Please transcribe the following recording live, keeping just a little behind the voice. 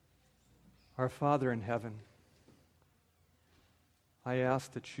Our Father in heaven, I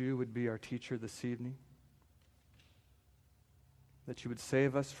ask that you would be our teacher this evening, that you would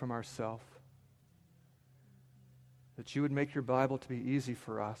save us from ourselves, that you would make your Bible to be easy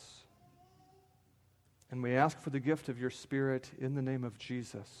for us. And we ask for the gift of your Spirit in the name of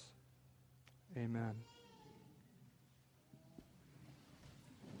Jesus. Amen.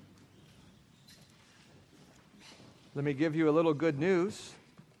 Let me give you a little good news.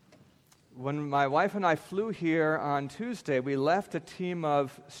 When my wife and I flew here on Tuesday, we left a team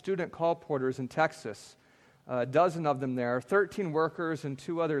of student colporteurs in Texas, a dozen of them there, 13 workers and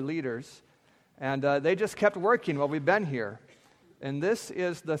 2 other leaders, and they just kept working while we've been here. And this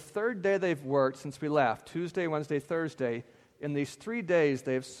is the 3rd day they've worked since we left, Tuesday, Wednesday, Thursday. In these 3 days,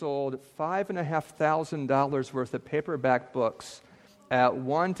 they've sold $5,500 worth of paperback books at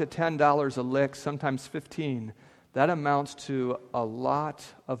 $1 to $10 a lick, sometimes $15. That amounts to a lot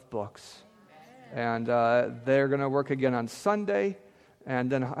of books. And they're going to work again on Sunday, and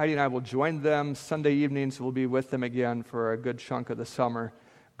then Heidi and I will join them Sunday evenings. We'll be with them again for a good chunk of the summer.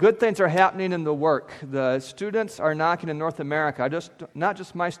 Good things are happening in the work. The students are knocking in North America, not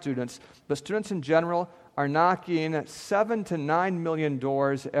just my students, but students in general are knocking 7 to 9 million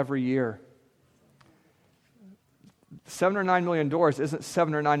doors every year. 7 or 9 million doors isn't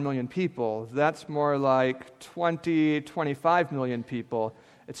 7 or 9 million people. That's more like 20, 25 million people.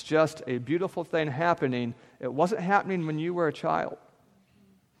 It's just a beautiful thing happening. It wasn't happening when you were a child.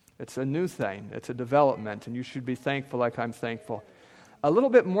 It's a new thing. It's a development, and you should be thankful like I'm thankful. A little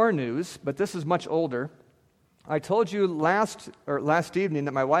bit more news, but this is much older. I told you last evening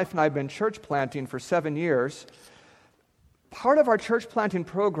that my wife and I have been church planting for 7 years. Part of our church planting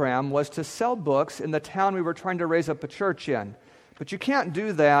program was to sell books in the town we were trying to raise up a church in. But you can't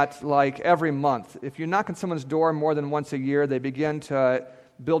do that like every month. If you knock on someone's door more than once a year, they begin to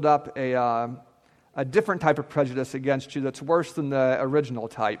build up a different type of prejudice against you that's worse than the original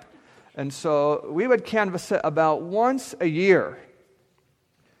type. And so we would canvass it about once a year.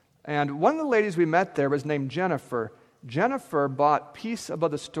 And one of the ladies we met there was named Jennifer. Jennifer bought Peace Above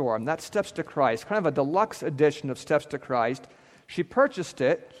the Storm. That's Steps to Christ, kind of a deluxe edition of Steps to Christ. She purchased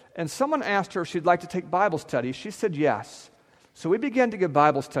it, and someone asked her if she'd like to take Bible studies. She said yes. So we began to give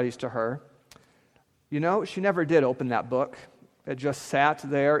Bible studies to her. You know, she never did open that book. It just sat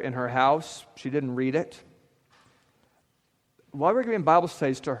there in her house. She didn't read it. While we were giving Bible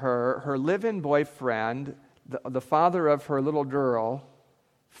studies to her, her live-in boyfriend, the father of her little girl,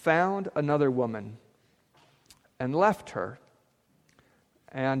 found another woman and left her.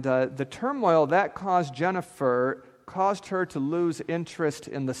 And the turmoil that caused Jennifer caused her to lose interest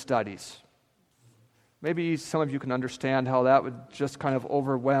in the studies. Maybe some of you can understand how that would just kind of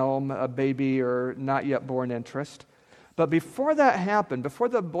overwhelm a baby or not yet born interest. But before that happened, before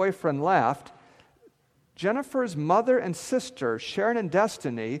the boyfriend left, Jennifer's mother and sister, Sharon and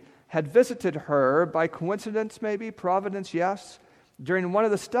Destiny, had visited her by coincidence, maybe, providence, yes, during one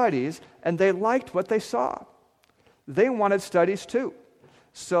of the studies, and they liked what they saw. They wanted studies too.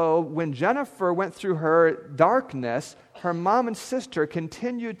 So when Jennifer went through her darkness, her mom and sister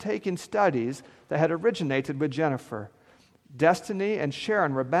continued taking studies that had originated with Jennifer. Destiny and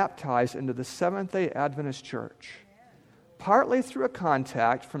Sharon were baptized into the Seventh-day Adventist Church, partly through a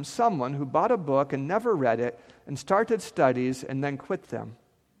contact from someone who bought a book and never read it and started studies and then quit them.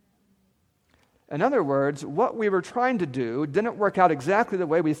 In other words, what we were trying to do didn't work out exactly the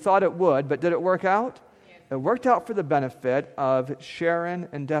way we thought it would, but did it work out? It worked out for the benefit of Sharon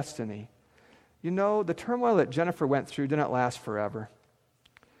and Destiny. You know, the turmoil that Jennifer went through didn't last forever.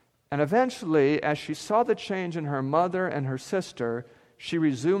 And eventually, as she saw the change in her mother and her sister, she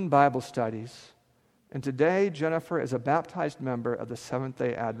resumed Bible studies. And today, Jennifer is a baptized member of the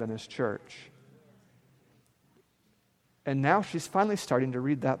Seventh-day Adventist Church. And now she's finally starting to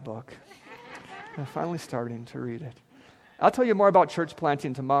read that book. Finally starting to read it. I'll tell you more about church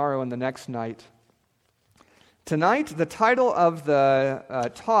planting tomorrow and the next night. Tonight, the title of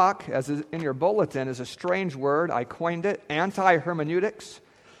the talk, as is in your bulletin, is a strange word. I coined it, Antihermeneutics.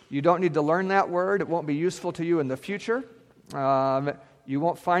 You don't need to learn that word. It won't be useful to you in the future. You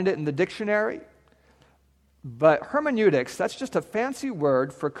won't find it in the dictionary. But hermeneutics, that's just a fancy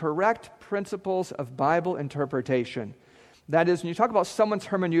word for correct principles of Bible interpretation. That is, when you talk about someone's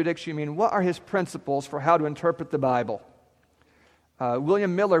hermeneutics, you mean what are his principles for how to interpret the Bible?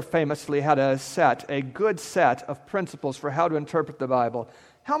 William Miller famously had a good set of principles for how to interpret the Bible.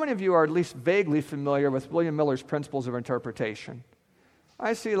 How many of you are at least vaguely familiar with William Miller's principles of interpretation?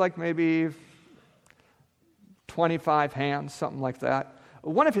 I see like maybe 25 hands, something like that.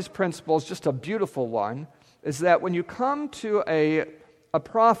 One of his principles, just a beautiful one, is that when you come to a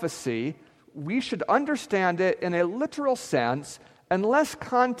prophecy, we should understand it in a literal sense unless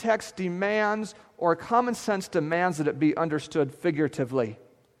context demands or common sense demands that it be understood figuratively.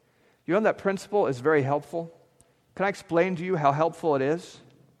 You know that principle is very helpful? Can I explain to you how helpful it is?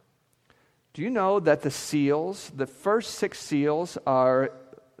 Do you know that the seals, the first 6 seals are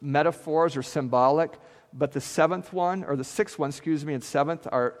metaphors or symbolic, but the sixth one, and the sixth one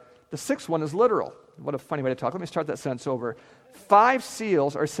is literal. What a funny way to talk. Let me start that sentence over. 5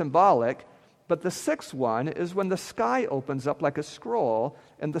 seals are symbolic, but the 6th one is when the sky opens up like a scroll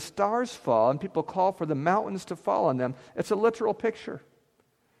and the stars fall and people call for the mountains to fall on them. It's a literal picture.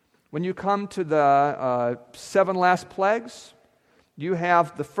 When you come to the 7 last plagues, you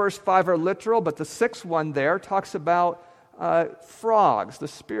have the first 5 are literal, but the 6th one there talks about frogs, the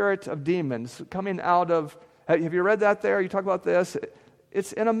spirit of demons coming out of... Have you read that there? You talk about this?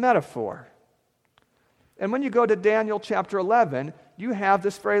 It's in a metaphor. And when you go to Daniel chapter 11, you have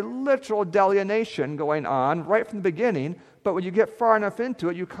this very literal delineation going on right from the beginning, but when you get far enough into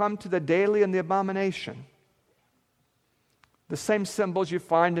it, you come to the daily and the abomination. The same symbols you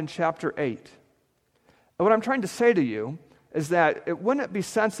find in chapter 8. And what I'm trying to say to you is that it wouldn't be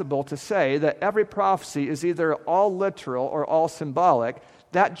sensible to say that every prophecy is either all literal or all symbolic.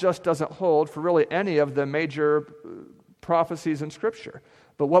 That just doesn't hold for really any of the major prophecies in Scripture.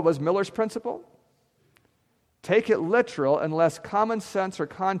 But what was Miller's principle? Take it literal unless common sense or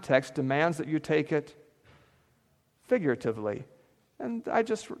context demands that you take it figuratively. And I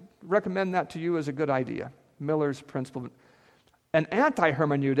just recommend that to you as a good idea. Miller's principle. An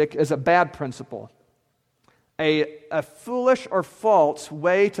antihermeneutic is a bad principle. A foolish or false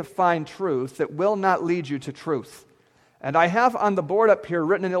way to find truth that will not lead you to truth. And I have on the board up here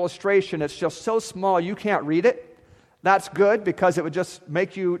written an illustration. It's just so small you can't read it. That's good because it would just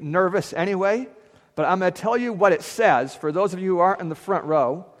make you nervous anyway. But I'm going to tell you what it says for those of you who aren't in the front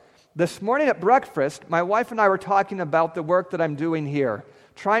row. This morning at breakfast, my wife and I were talking about the work that I'm doing here,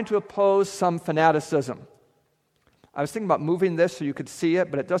 trying to oppose some fanaticism. I was thinking about moving this so you could see it,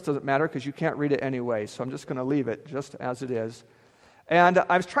 but it just doesn't matter because you can't read it anyway, so I'm just going to leave it just as it is. And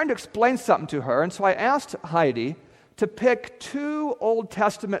I was trying to explain something to her, and so I asked Heidi to pick 2 Old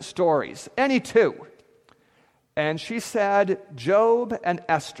Testament stories, any 2. And she said Job and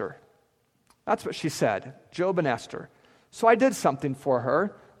Esther. That's what she said, Job and Esther. So I did something for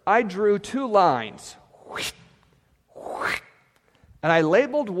her. I drew 2 lines. And I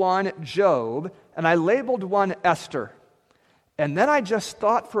labeled one Job, and I labeled one Esther. And then I just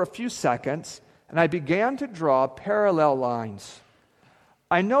thought for a few seconds, and I began to draw parallel lines.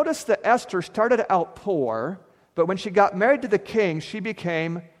 I noticed that Esther started out poor, but when she got married to the king, she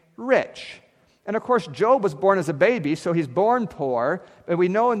became rich. And of course, Job was born as a baby, so he's born poor, but we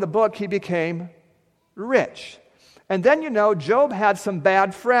know in the book he became rich. And then, Job had some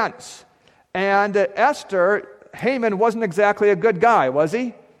bad friends. And Esther, Haman wasn't exactly a good guy, was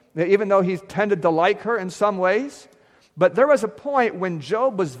he? Even though he tended to like her in some ways. But there was a point when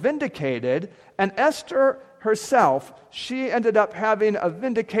Job was vindicated, and Esther herself, she ended up having a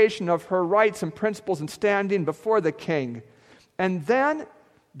vindication of her rights and principles and standing before the king. And then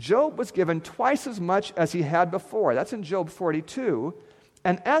Job was given twice as much as he had before. That's in Job 42.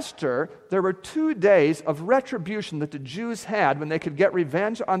 And Esther, there were 2 days of retribution that the Jews had when they could get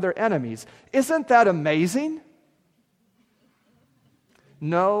revenge on their enemies. Isn't that amazing?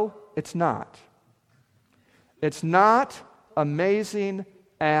 No, it's not. It's not amazing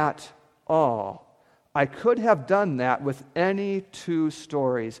at all. I could have done that with any 2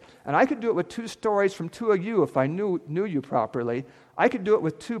 stories. And I could do it with 2 stories from 2 of you if I knew you properly. I could do it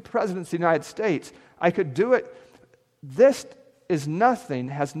with 2 presidents of the United States. I could do it. This has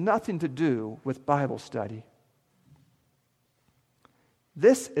nothing to do with Bible study.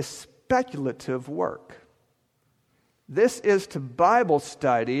 This is speculative work. This is to Bible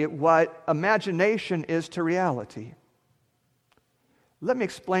study what imagination is to reality. Let me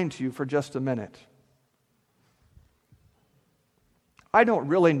explain to you for just a minute. I don't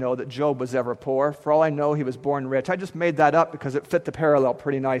really know that Job was ever poor. For all I know, he was born rich. I just made that up because it fit the parallel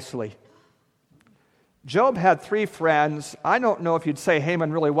pretty nicely. Job had 3 friends. I don't know if you'd say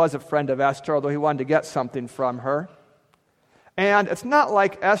Haman really was a friend of Esther, although he wanted to get something from her. And it's not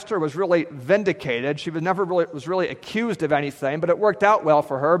like Esther was really vindicated. She was never really accused of anything, but it worked out well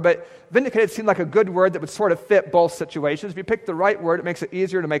for her. But vindicated seemed like a good word that would sort of fit both situations. If you pick the right word, it makes it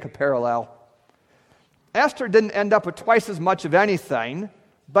easier to make a parallel. Esther didn't end up with twice as much of anything,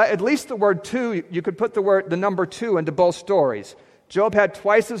 but at least the word 2, you could put the number 2 into both stories. Job had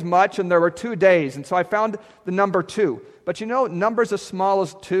twice as much, and there were 2 days, and so I found the number 2. But numbers as small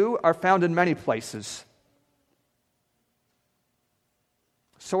as 2 are found in many places.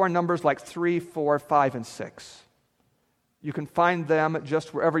 So are numbers like 3, 4, 5, and 6. You can find them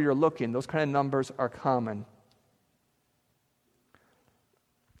just wherever you're looking. Those kind of numbers are common.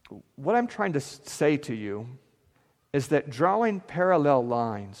 What I'm trying to say to you is that drawing parallel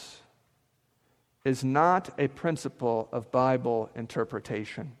lines is not a principle of Bible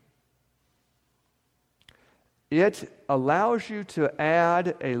interpretation. It allows you to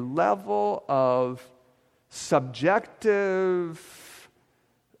add a level of subjective,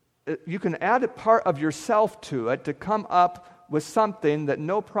 you can add a part of yourself to it to come up with something that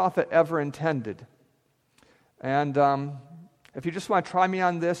no prophet ever intended. And if you just want to try me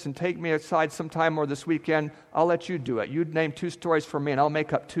on this and take me aside sometime or this weekend, I'll let you do it. You'd name 2 stories for me, and I'll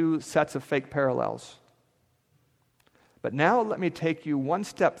make up 2 sets of fake parallels. But now let me take you one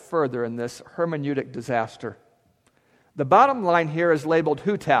step further in this hermeneutic disaster. The bottom line here is labeled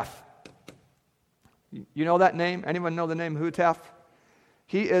Hutef. You know that name? Anyone know the name Hutef?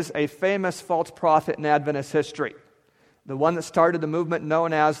 He is a famous false prophet in Adventist history, the one that started the movement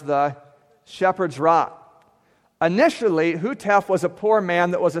known as the Shepherd's Rod. Initially, Hutef was a poor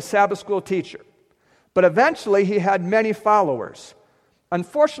man that was a Sabbath school teacher, but eventually he had many followers.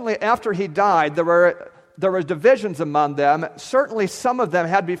 Unfortunately, after he died, there were divisions among them. Certainly some of them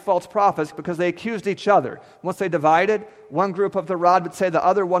had to be false prophets because they accused each other. Once they divided, one group of the rod would say the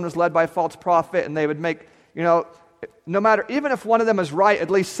other one was led by a false prophet, and they would make, no matter, even if one of them is right, at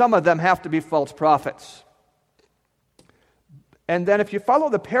least some of them have to be false prophets. And then if you follow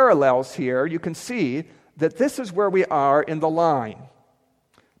the parallels here, you can see that this is where we are in the line,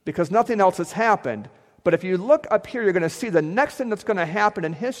 because nothing else has happened. But if you look up here, you're going to see the next thing that's going to happen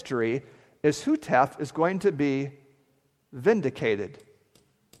in history is Hutef is going to be vindicated.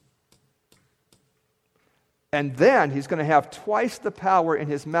 And then he's going to have twice the power in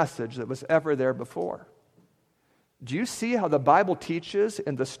his message that was ever there before. Do you see how the Bible teaches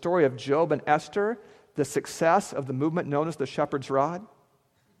in the story of Job and Esther the success of the movement known as the Shepherd's Rod?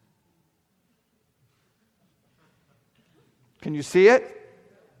 Can you see it?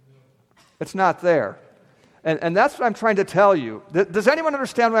 It's not there. And that's what I'm trying to tell you. Does anyone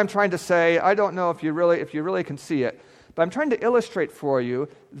understand what I'm trying to say? I don't know if you really can see it. But I'm trying to illustrate for you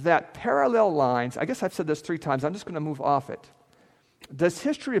that parallel lines, I guess I've said this 3 times, I'm just going to move off it. Does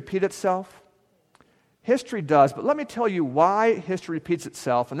history repeat itself? History does, but let me tell you why history repeats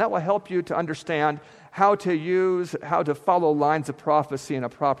itself, and that will help you to understand how to follow lines of prophecy in a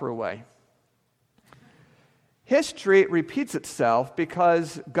proper way. History repeats itself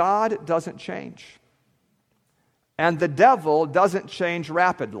because God doesn't change. And the devil doesn't change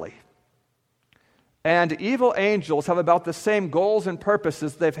rapidly. And evil angels have about the same goals and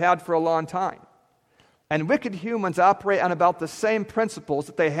purposes they've had for a long time. And wicked humans operate on about the same principles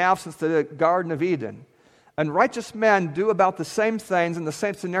that they have since the Garden of Eden. And righteous men do about the same things in the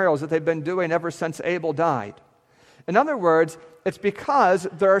same scenarios that they've been doing ever since Abel died. In other words, it's because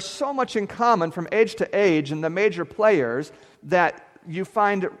there are so much in common from age to age in the major players that you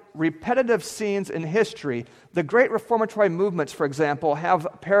find repetitive scenes in history. The great reformatory movements, for example, have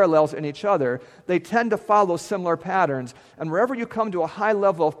parallels in each other. They tend to follow similar patterns. And wherever you come to a high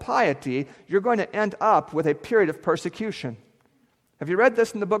level of piety, you're going to end up with a period of persecution. Have you read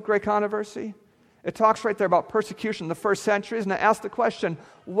this in the book Great Controversy? It talks right there about persecution in the first centuries, and it asks the question,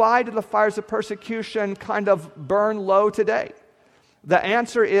 why do the fires of persecution kind of burn low today? The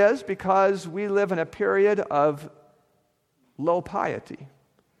answer is because we live in a period of low piety.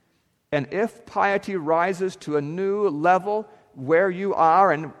 And if piety rises to a new level where you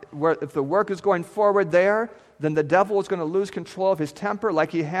are, and if the work is going forward there, then the devil is going to lose control of his temper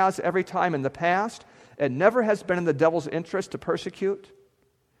like he has every time in the past. It never has been in the devil's interest to persecute.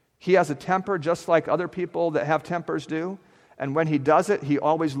 He has a temper just like other people that have tempers do. And when he does it, he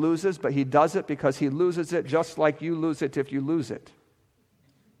always loses, but he does it because he loses it just like you lose it if you lose it.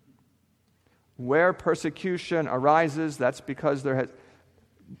 Where persecution arises, that's because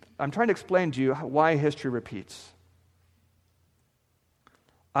I'm trying to explain to you why history repeats.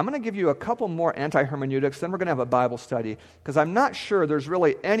 I'm going to give you a couple more anti-hermeneutics, then we're going to have a Bible study, because I'm not sure there's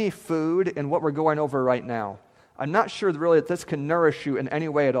really any food in what we're going over right now. I'm not sure really that this can nourish you in any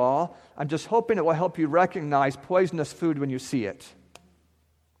way at all. I'm just hoping it will help you recognize poisonous food when you see it.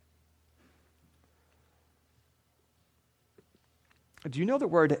 Do you know the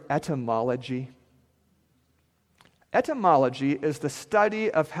word etymology? Etymology is the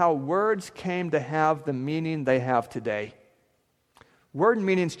study of how words came to have the meaning they have today. Word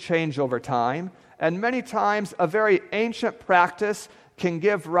meanings change over time, and many times a very ancient practice can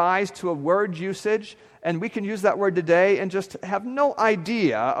give rise to a word usage, and we can use that word today and just have no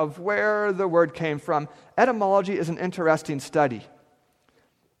idea of where the word came from. Etymology is an interesting study.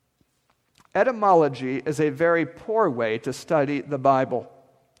 Etymology is a very poor way to study the Bible.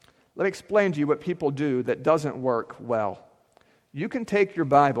 Let me explain to you what people do that doesn't work well. You can take your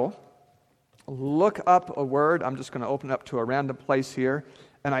Bible, look up a word. I'm just going to open it up to a random place here,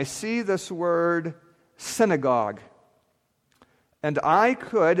 and I see this word synagogue. And I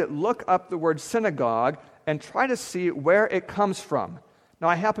could look up the word synagogue and try to see where it comes from. Now,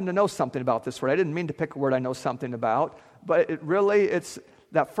 I happen to know something about this word. I didn't mean to pick a word I know something about, but it's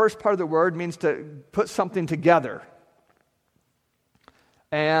that first part of the word means to put something together.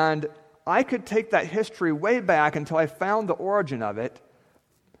 And I could take that history way back until I found the origin of it,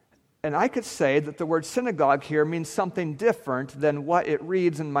 and I could say that the word synagogue here means something different than what it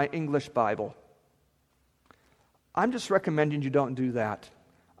reads in my English Bible. I'm just recommending you don't do that.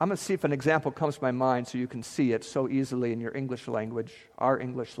 I'm going to see if an example comes to my mind so you can see it so easily in your English language, our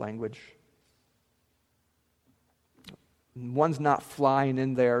English language. One's not flying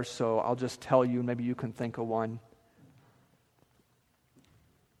in there, so I'll just tell you, maybe you can think of one.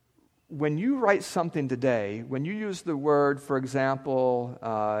 When you write something today, when you use the word, for example,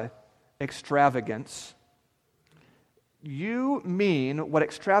 extravagance, you mean what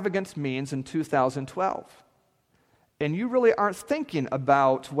extravagance means in 2012. And you really aren't thinking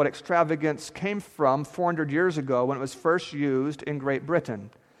about what extravagance came from 400 years ago when it was first used in Great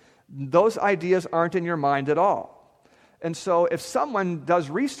Britain. Those ideas aren't in your mind at all. And so if someone does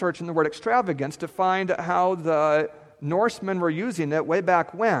research in the word extravagance to find how the Norsemen were using it way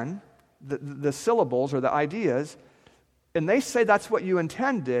back when, the syllables or the ideas, and they say that's what you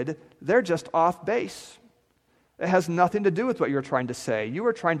intended, they're just off base. It has nothing to do with what you're trying to say. You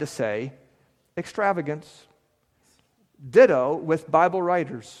were trying to say extravagance. Ditto with Bible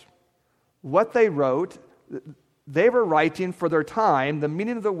writers. What they wrote, they were writing for their time, the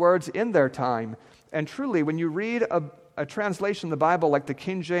meaning of the words in their time. And truly, when you read a translation of the Bible like the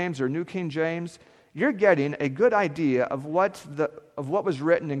King James or New King James, you're getting a good idea of what was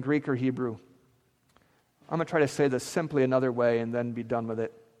written in Greek or Hebrew. I'm going to try to say this simply another way and then be done with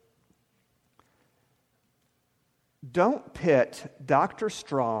it. Don't pit Dr.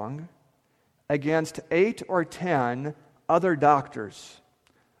 Strong against 8 or 10 other doctors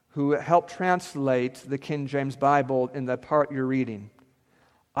who helped translate the King James Bible in the part you're reading.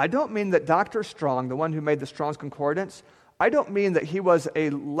 I don't mean that Dr. Strong, the one who made the Strong's Concordance, I don't mean that he was a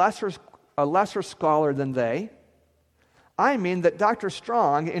lesser scholar than they. I mean that Dr.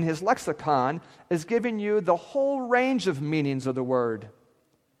 Strong, in his lexicon, is giving you the whole range of meanings of the word.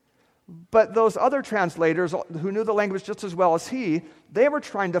 But those other translators who knew the language just as well as he, they were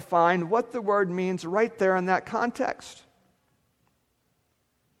trying to find what the word means right there in that context.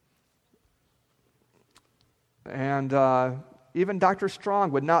 And even Dr.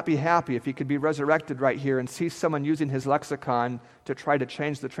 Strong would not be happy if he could be resurrected right here and see someone using his lexicon to try to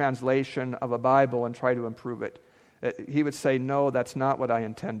change the translation of a Bible and try to improve it. He would say, no, that's not what I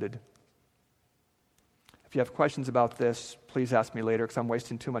intended. If you have questions about this, please ask me later because I'm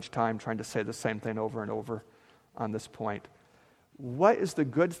wasting too much time trying to say the same thing over and over on this point. What is the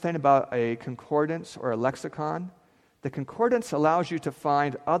good thing about a concordance or a lexicon? The concordance allows you to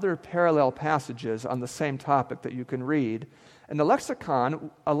find other parallel passages on the same topic that you can read, and the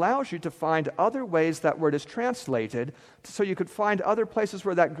lexicon allows you to find other ways that word is translated so you could find other places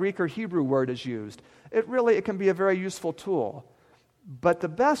where that Greek or Hebrew word is used. It can be a very useful tool. But the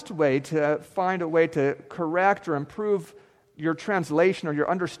best way to find a way to correct or improve your translation or your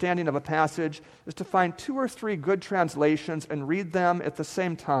understanding of a passage is to find 2 or 3 good translations and read them at the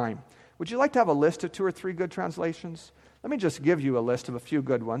same time. Would you like to have a list of 2 or 3 good translations? Let me just give you a list of a few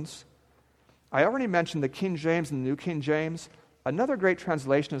good ones. I already mentioned the King James and the New King James. Another great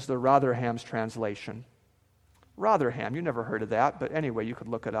translation is the Rotherham's translation. Rotherham, you never heard of that, but anyway, you could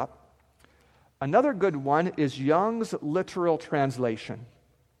look it up. Another good one is Young's Literal Translation.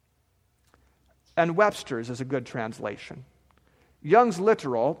 And Webster's is a good translation. Young's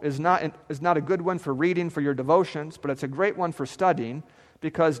Literal is not a good one for reading for your devotions, but it's a great one for studying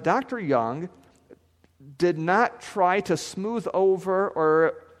because Dr. Young did not try to smooth over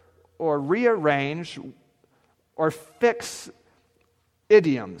or rearrange or fix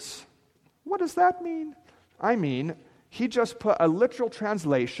idioms. What does that mean? I mean, he just put a literal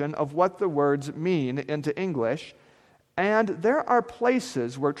translation of what the words mean into English, and there are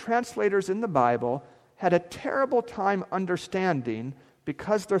places where translators in the Bible had a terrible time understanding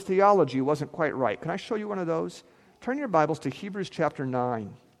because their theology wasn't quite right. Can I show you one of those? Turn your Bibles to Hebrews chapter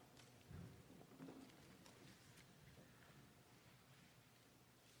 9.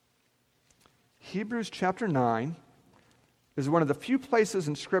 Hebrews chapter 9 is one of the few places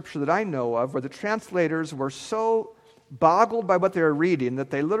in Scripture that I know of where the translators were so boggled by what they were reading that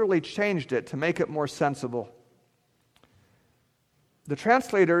they literally changed it to make it more sensible. The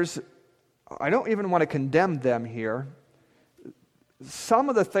translators, I don't even want to condemn them here. Some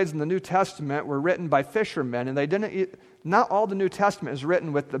of the things in the New Testament were written by fishermen, and not all the New Testament is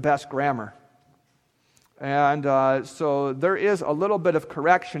written with the best grammar. And so there is a little bit of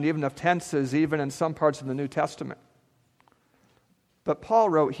correction, even of tenses, even in some parts of the New Testament. But Paul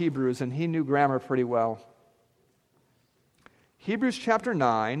wrote Hebrews, and he knew grammar pretty well. Hebrews chapter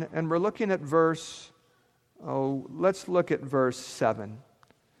 9, and we're looking at let's look at verse 7.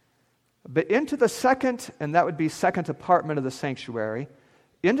 But into the second, and that would be second apartment of the sanctuary,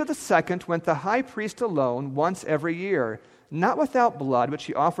 into the second went the high priest alone once every year, not without blood, which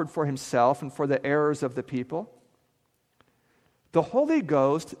he offered for himself and for the errors of the people. The Holy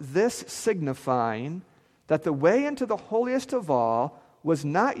Ghost, this signifying that the way into the holiest of all was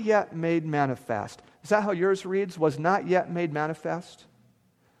not yet made manifest. Is that how yours reads? Was not yet made manifest?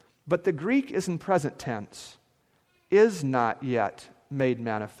 But the Greek is in present tense. Is not yet made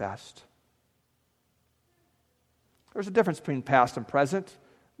manifest. There's a difference between past and present.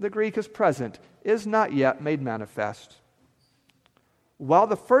 The Greek is present. Is not yet made manifest. While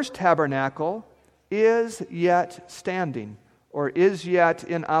the first tabernacle is yet standing, or is yet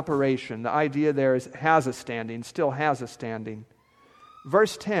in operation. The idea there is has a standing, still has a standing.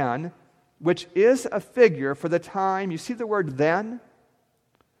 Verse 10, which is a figure for the time, you see the word then?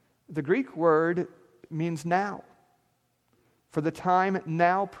 The Greek word means now. For the time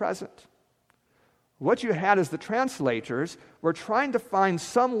now present. What you had is the translators were trying to find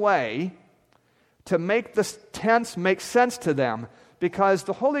some way to make this tense make sense to them, because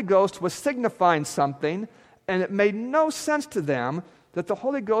the Holy Ghost was signifying something, and it made no sense to them that the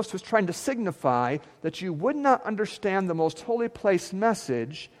Holy Ghost was trying to signify that you would not understand the most holy place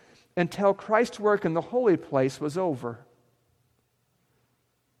message until Christ's work in the holy place was over.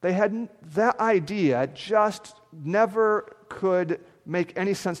 They had that idea just never could make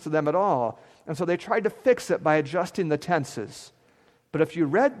any sense to them at all. And so they tried to fix it by adjusting the tenses. But if you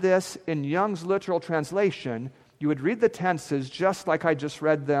read this in Young's literal translation, you would read the tenses just like I just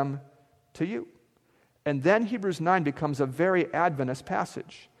read them to you. And then Hebrews 9 becomes a very Adventist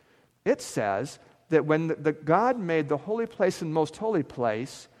passage. It says that when God made the holy place and most holy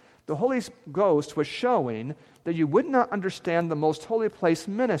place, the Holy Ghost was showing that you would not understand the most holy place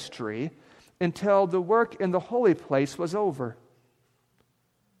ministry until the work in the holy place was over.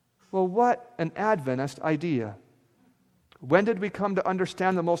 Well, what an Adventist idea. When did we come to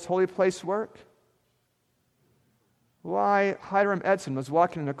understand the most holy place work? Why, Hiram Edson was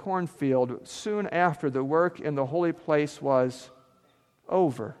walking in a cornfield soon after the work in the holy place was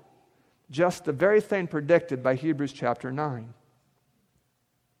over. Just the very thing predicted by Hebrews chapter 9.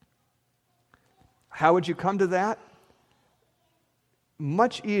 How would you come to that?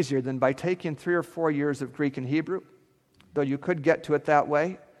 Much easier than by taking 3 or 4 years of Greek and Hebrew, though you could get to it that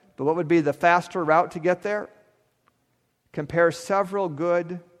way. But what would be the faster route to get there? Compare several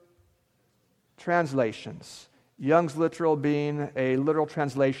good translations. Young's literal being a literal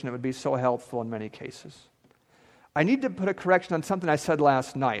translation that would be so helpful in many cases. I need to put a correction on something I said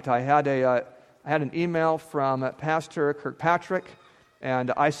last night. I had an email from Pastor Kirkpatrick,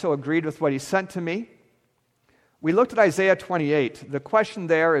 and I so agreed with what he sent to me. We looked at Isaiah 28. The question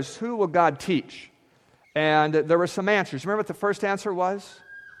there is, who will God teach? And there were some answers. Remember what the first answer was?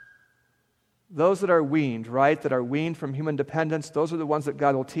 Those that are weaned, right? That are weaned from human dependence, those are the ones that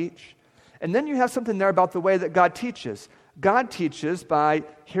God will teach. And then you have something there about the way that God teaches. God teaches by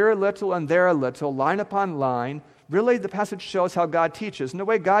here a little and there a little, line upon line. Really, the passage shows how God teaches. And the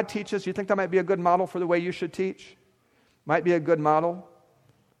way God teaches, you think that might be a good model for the way you should teach? Might be a good model.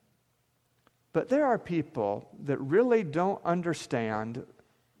 But there are people that really don't understand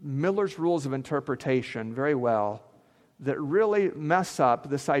Miller's rules of interpretation very well, that really mess up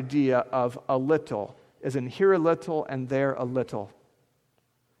this idea of a little, as in here a little and there a little.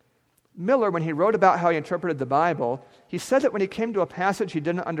 Miller, when he wrote about how he interpreted the Bible, he said that when he came to a passage he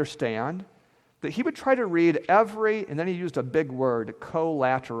didn't understand, that he would try to read every, and then he used a big word,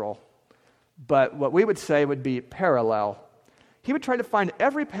 collateral, but what we would say would be parallel. He would try to find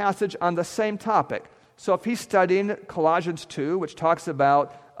every passage on the same topic. So if he's studying Colossians 2, which talks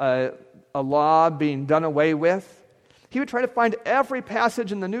about a law being done away with, he would try to find every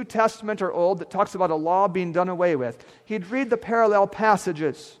passage in the New Testament or Old that talks about a law being done away with. He'd read the parallel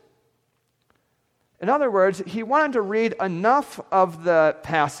passages. In other words, he wanted to read enough of the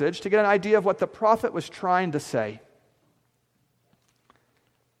passage to get an idea of what the prophet was trying to say.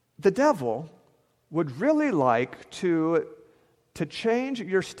 The devil would really like to change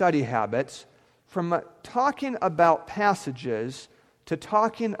your study habits from talking about passages to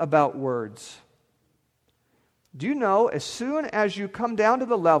talking about words. Do you know, as soon as you come down to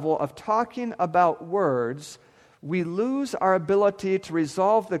the level of talking about words, we lose our ability to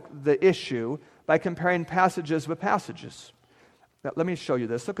resolve the issue by comparing passages with passages. Now, let me show you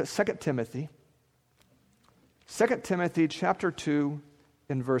this. Look at 2 Timothy. 2 Timothy chapter 2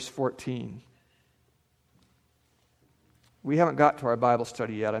 and verse 14. We haven't got to our Bible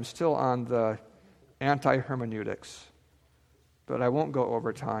study yet. I'm still on the Antihermeneutics, but I won't go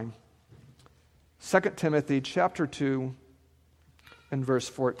over time. 2 Timothy chapter 2 and verse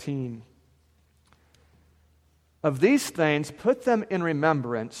 14. Of these things put them in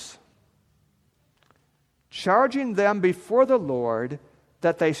remembrance, charging them before the Lord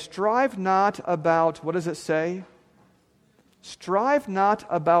that they strive not about, what does it say? Strive not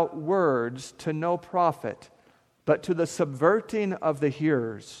about words to no profit, but to the subverting of the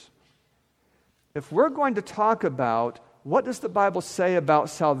hearers. If we're going to talk about what does the Bible say about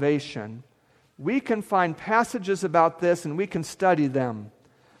salvation, we can find passages about this and we can study them.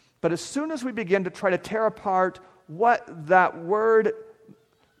 But as soon as we begin to try to tear apart what that word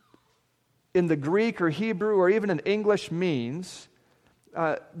in the Greek or Hebrew or even in English means,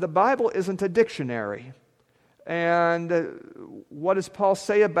 the Bible isn't a dictionary. And what does Paul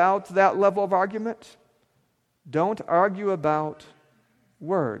say about that level of argument? Don't argue about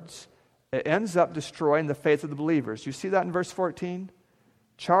words. It ends up destroying the faith of the believers. You see that in verse 14?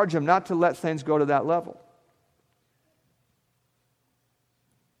 Charge them not to let things go to that level.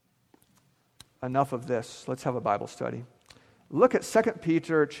 Enough of this. Let's have a Bible study. Look at 2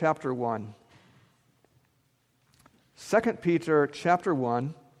 Peter chapter 1. 2 Peter chapter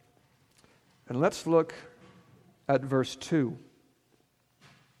 1, and let's look at verse 2.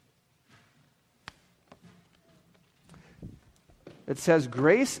 It says,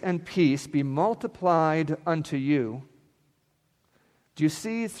 "Grace and peace be multiplied unto you." Do you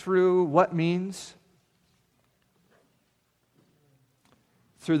see through what means?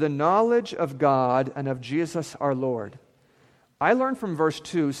 Through the knowledge of God and of Jesus our Lord. I learned from verse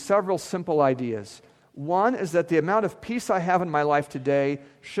 2 several simple ideas. One is that the amount of peace I have in my life today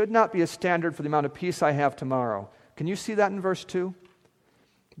should not be a standard for the amount of peace I have tomorrow. Can you see that in verse 2?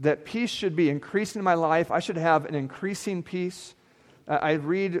 That peace should be increasing in my life. I should have an increasing peace. I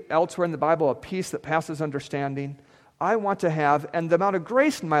read elsewhere in the Bible a peace that passes understanding. I want to have, and the amount of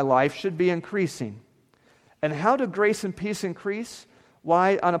grace in my life should be increasing. And how do grace and peace increase?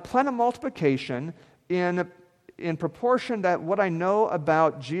 Why, on a plan of multiplication, in proportion to what I know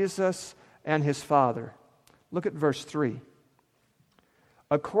about Jesus and his Father. Look at verse 3.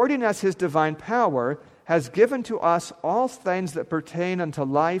 "According as his divine power has given to us all things that pertain unto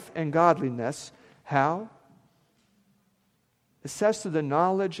life and godliness." How? It says, through the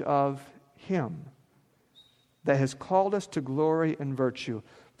knowledge of him that has called us to glory and virtue.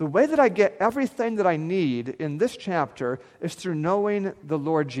 The way that I get everything that I need in this chapter is through knowing the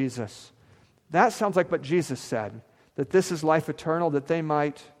Lord Jesus. That sounds like what Jesus said, that this is life eternal, that they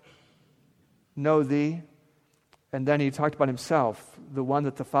might know thee. And then he talked about himself, the one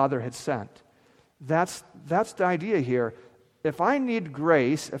that the Father had sent. That's the idea here. If I need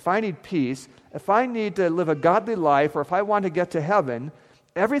grace, if I need peace, if I need to live a godly life, or if I want to get to heaven,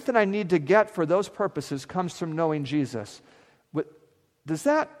 everything I need to get for those purposes comes from knowing Jesus.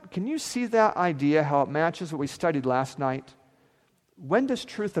 Can you see that idea, how it matches what we studied last night? When does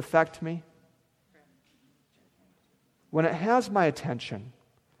truth affect me? When it has my attention.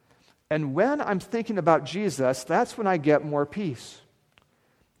 And when I'm thinking about Jesus, that's when I get more peace.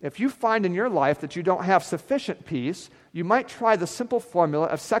 If you find in your life that you don't have sufficient peace, you might try the simple formula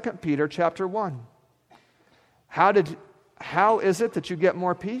of 2 Peter chapter 1. How is it that you get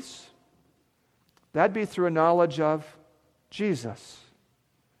more peace? That'd be through a knowledge of Jesus.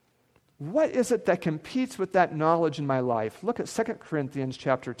 What is it that competes with that knowledge in my life? Look at 2 Corinthians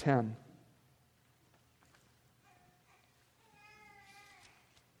chapter 10.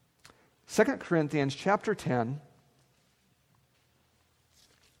 2 Corinthians chapter 10,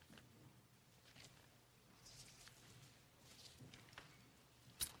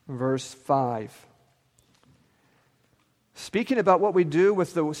 verse 5. Speaking about what we do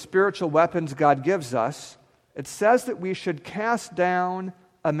with the spiritual weapons God gives us, it says that we should cast down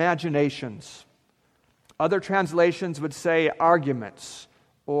imaginations. Other translations would say arguments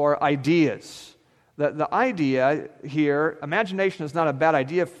or ideas. The idea here, imagination is not a bad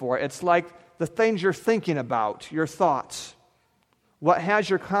idea for it. It's like the things you're thinking about, your thoughts, what has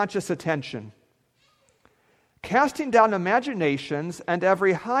your conscious attention. Casting down imaginations and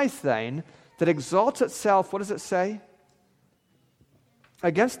every high thing that exalts itself, what does it say?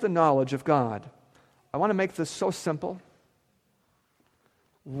 Against the knowledge of God. I want to make this so simple.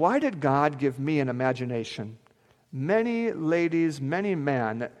 Why did God give me an imagination? Many ladies, many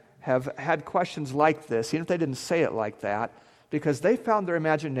men have had questions like this, even if they didn't say it like that, because they found their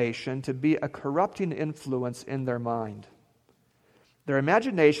imagination to be a corrupting influence in their mind. Their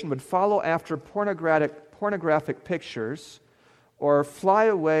imagination would follow after pornographic pictures or fly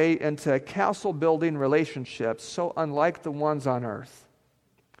away into castle-building relationships so unlike the ones on earth.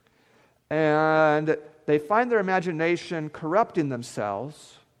 And they find their imagination corrupting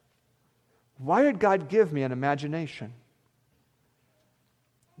themselves. Why did God give me an imagination?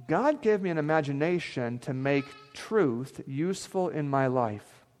 God gave me an imagination to make truth useful in my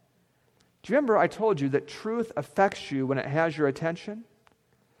life. Do you remember I told you that truth affects you when it has your attention?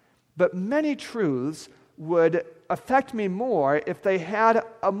 But many truths would affect me more if they had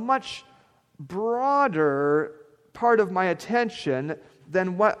a much broader part of my attention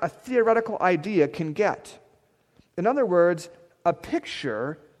than what a theoretical idea can get. In other words, a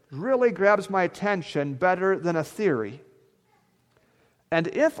picture really grabs my attention better than a theory. And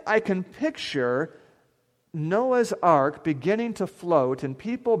if I can picture Noah's ark beginning to float and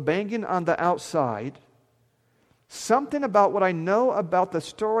people banging on the outside, something about what I know about the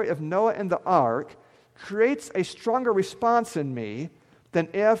story of Noah and the ark creates a stronger response in me than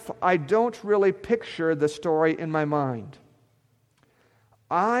if I don't really picture the story in my mind.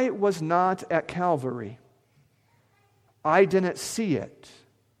 I was not at Calvary. I didn't see it.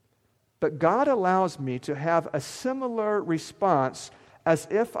 But God allows me to have a similar response as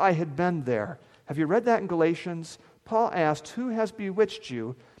if I had been there. Have you read that in Galatians? Paul asked, "Who has bewitched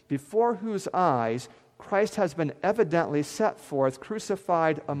you, before whose eyes Christ has been evidently set forth,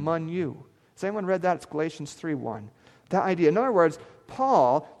 crucified among you?" Has anyone read that? It's Galatians 3:1. That idea. In other words,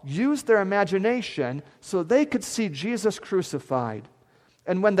 Paul used their imagination so they could see Jesus crucified.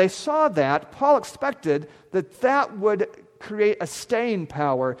 And when they saw that, Paul expected that that would create a staying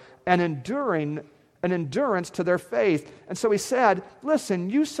power and an endurance to their faith. And so he said, listen,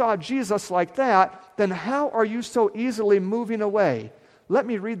 you saw Jesus like that, then how are you so easily moving away? Let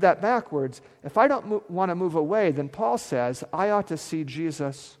me read that backwards. If I don't want to move away, then Paul says, I ought to see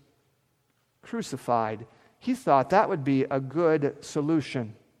Jesus crucified. He thought that would be a good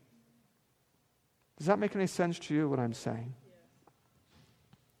solution. Does that make any sense to you, what I'm saying?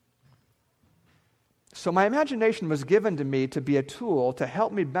 So my imagination was given to me to be a tool to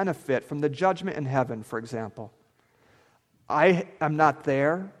help me benefit from the judgment in heaven, for example. I am not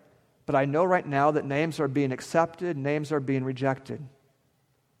there, but I know right now that names are being accepted, names are being rejected.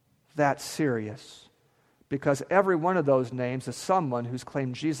 That's serious, because every one of those names is someone who's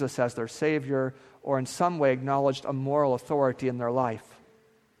claimed Jesus as their Savior or in some way acknowledged a moral authority in their life.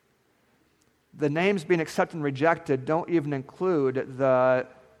 The names being accepted and rejected don't even include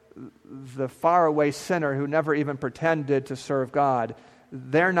the faraway sinner who never even pretended to serve God.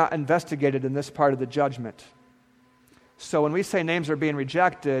 They're not investigated in this part of the judgment. So when we say names are being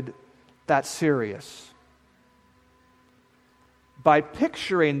rejected, that's serious. By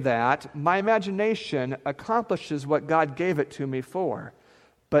picturing that, my imagination accomplishes what God gave it to me for.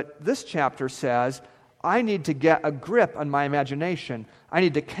 But this chapter says, I need to get a grip on my imagination. I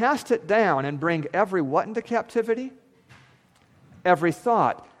need to cast it down and bring every what into captivity? Every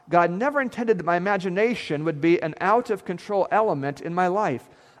thought. God never intended that my imagination would be an out-of-control element in my life.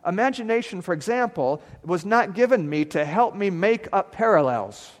 Imagination, for example, was not given me to help me make up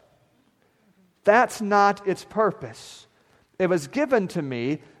parallels. That's not its purpose. It was given to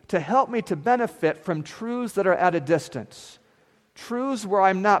me to help me to benefit from truths that are at a distance. Truths where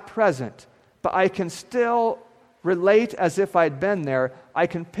I'm not present, but I can still relate as if I'd been there. I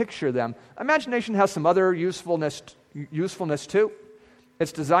can picture them. Imagination has some other usefulness too.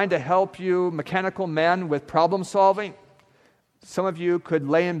 It's designed to help you mechanical men with problem solving. Some of you could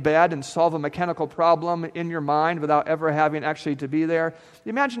lay in bed and solve a mechanical problem in your mind without ever having actually to be there. The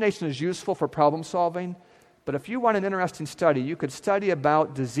imagination is useful for problem solving, but if you want an interesting study, you could study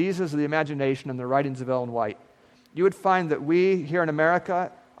about diseases of the imagination in the writings of Ellen White. You would find that we here in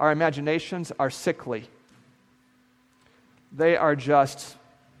America, our imaginations are sickly. They are just,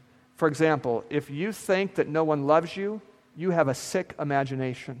 for example, if you think that no one loves you, you have a sick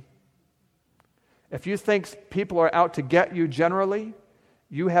imagination. If you think people are out to get you generally,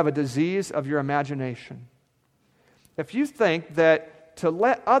 you have a disease of your imagination. If you think that to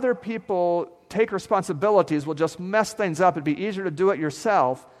let other people take responsibilities will just mess things up, it'd be easier to do it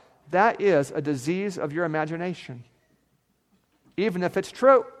yourself, that is a disease of your imagination. Even if it's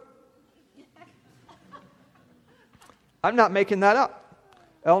true. I'm not making that up.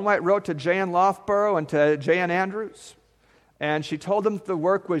 Ellen White wrote to J.N. Loughborough and to J.N. Andrews, and she told them that the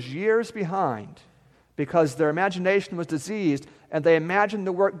work was years behind. because their imagination was diseased and they imagined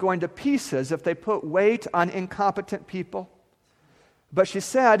the work going to pieces if they put weight on incompetent people. But she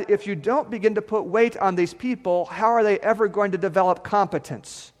said, if you don't begin to put weight on these people, how are they ever going to develop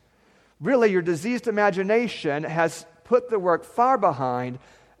competence? Really, your diseased imagination has put the work far behind,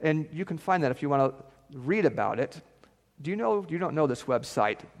 and you can find that if you want to read about it. You don't know this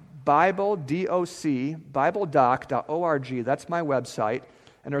website, BibleDoc.org. That's my website.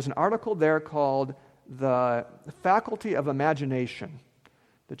 And there's an article there called The Faculty of Imagination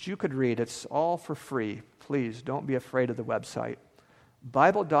that you could read. It's all for free. Please don't be afraid of the website.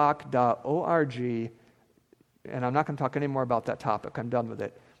 BibleDoc.org. And I'm not going to talk any more about that topic. I'm done with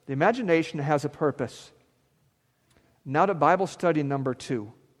it. The imagination has a purpose. Now to Bible study number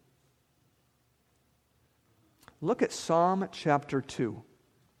 2. Look at Psalm chapter 2.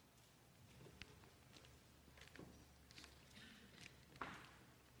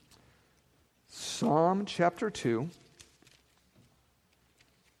 Psalm chapter 2.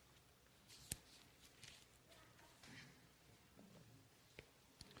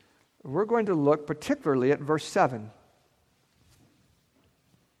 We're going to look particularly at verse 7.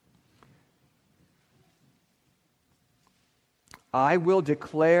 I will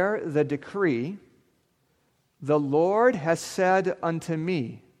declare the decree. The Lord has said unto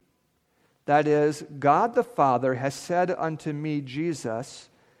me, that is, God the Father has said unto me, Jesus,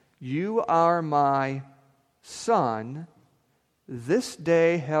 you are my Son. This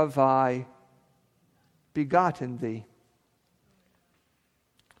day have I begotten thee.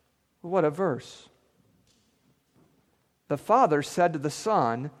 What a verse. The Father said to the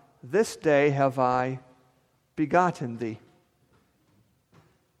Son, this day have I begotten thee.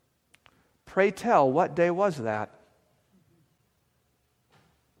 Pray tell, what day was that?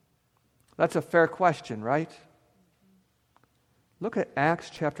 That's a fair question, right? Look at Acts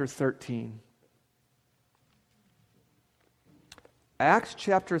chapter 13. Acts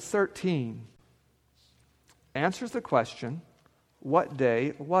chapter 13 answers the question, what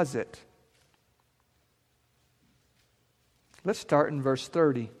day was it? Let's start in verse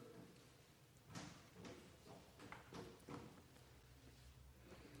 30.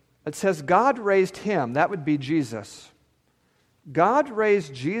 It says, God raised him, that would be Jesus. God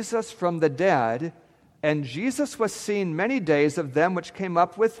raised Jesus from the dead, and Jesus was seen many days of them which came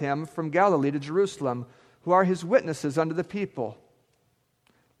up with him from Galilee to Jerusalem, who are his witnesses unto the people.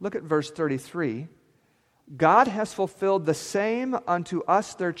 Look at verse 33. God has fulfilled the same unto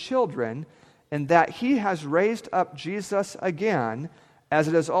us their children, in that he has raised up Jesus again, as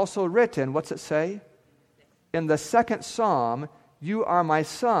it is also written, what's it say? In the second Psalm, you are my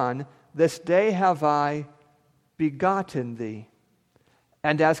Son, this day have I begotten thee.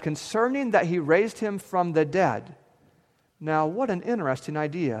 And as concerning that he raised him from the dead. Now, what an interesting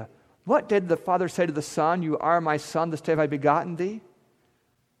idea. What did the Father say to the Son? You are my Son, this day have I begotten thee?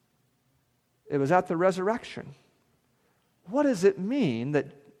 It was at the resurrection. What does it mean that,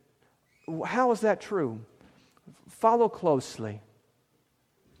 how is that true? Follow closely.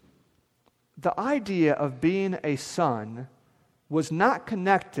 The idea of being a son was not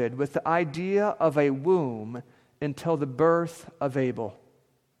connected with the idea of a womb until the birth of Abel.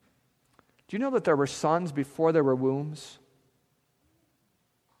 Do you know that there were sons before there were wombs?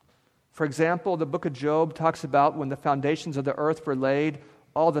 For example, the book of Job talks about when the foundations of the earth were laid,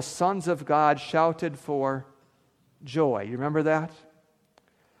 all the sons of God shouted for joy. You remember that?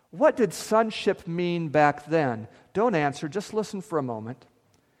 What did sonship mean back then? Don't answer, just listen for a moment.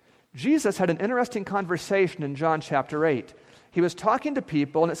 Jesus had an interesting conversation in John chapter 8. He was talking to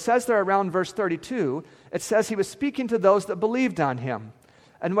people, and it says there around verse 32, it says he was speaking to those that believed on him.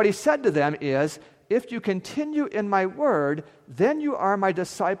 And what he said to them is, if you continue in my word, then you are my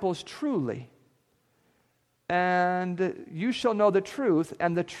disciples truly. And you shall know the truth,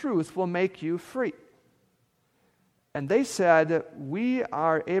 and the truth will make you free. And they said, we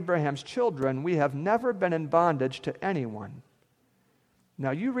are Abraham's children. We have never been in bondage to anyone.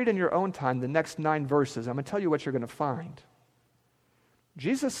 Now you read in your own time the next 9 verses. I'm going to tell you what you're going to find.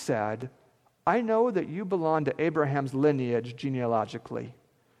 Jesus said, I know that you belong to Abraham's lineage genealogically,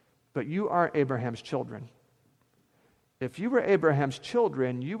 but you aren't Abraham's children. If you were Abraham's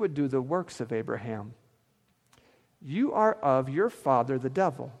children, you would do the works of Abraham. You are of your father, the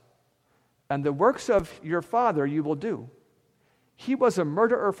devil, and the works of your father you will do. He was a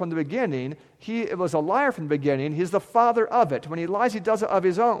murderer from the beginning. He was a liar from the beginning. He's the father of it. When he lies, he does it of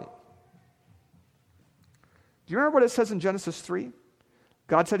his own. Do you remember what it says in Genesis 3?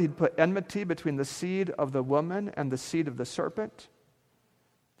 God said he'd put enmity between the seed of the woman and the seed of the serpent.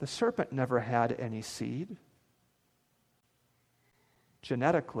 The serpent never had any seed.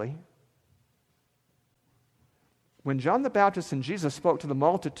 Genetically. When John the Baptist and Jesus spoke to the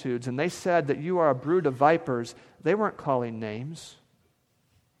multitudes and they said that you are a brood of vipers, they weren't calling names.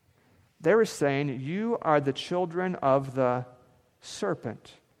 They were saying, you are the children of the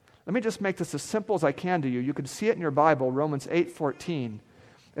serpent. Let me just make this as simple as I can to you. You can see it in your Bible, Romans 8:14.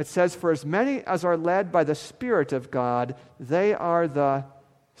 It says, for as many as are led by the Spirit of God, they are the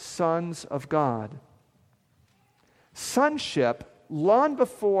sons of God. Sonship, long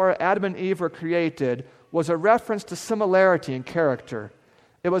before Adam and Eve were created, was a reference to similarity in character.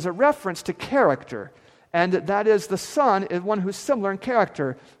 It was a reference to character. And that is, the son is one who's similar in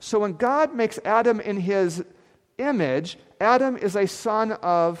character. So when God makes Adam in his image, Adam is a son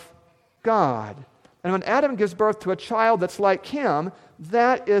of God. And when Adam gives birth to a child that's like him,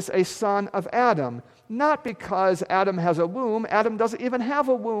 that is a son of Adam. Not because Adam has a womb. Adam doesn't even have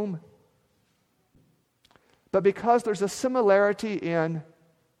a womb. But because there's a similarity in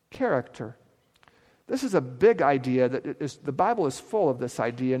character. This is a big idea that the Bible is full of this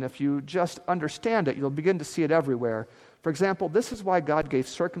idea, and if you just understand it, you'll begin to see it everywhere. For example, this is why God gave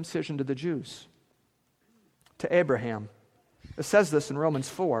circumcision to the Jews, to Abraham. It says this in Romans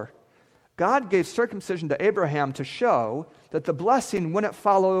 4. God gave circumcision to Abraham to show that the blessing wouldn't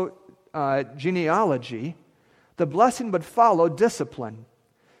follow genealogy. The blessing would follow discipline.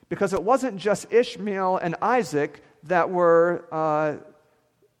 Because it wasn't just Ishmael and Isaac that were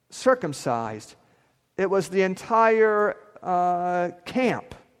circumcised. It was the entire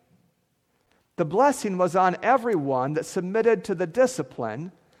camp. The blessing was on everyone that submitted to the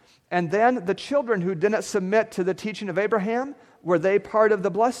discipline. And then the children who didn't submit to the teaching of Abraham, were they part of the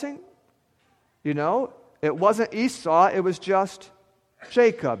blessing? You know, it wasn't Esau, it was just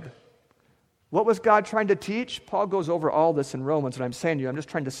Jacob. What was God trying to teach? Paul goes over all this in Romans, and I'm saying to you, I'm just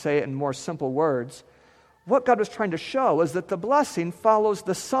trying to say it in more simple words. What God was trying to show is that the blessing follows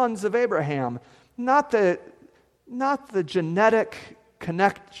the sons of Abraham, not the genetic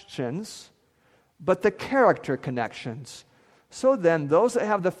connections, but the character connections. So then, those that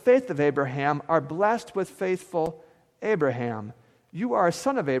have the faith of Abraham are blessed with faithful Abraham. You are a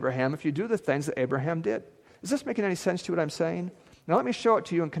son of Abraham if you do the things that Abraham did. Is this making any sense to you what I'm saying? Now let me show it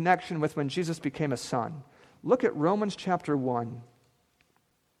to you in connection with when Jesus became a son. Look at Romans chapter 1.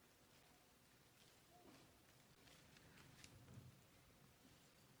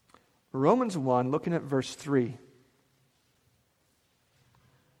 Romans 1, looking at verse 3.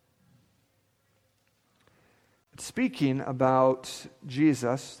 It's speaking about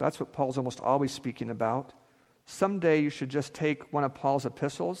Jesus. That's what Paul's almost always speaking about. Someday you should just take one of Paul's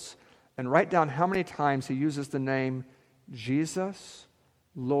epistles and write down how many times he uses the name Jesus,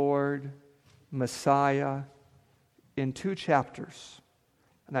 Lord, Messiah in 2 chapters.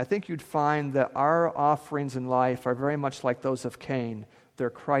 And I think you'd find that our offerings in life are very much like those of Cain. They're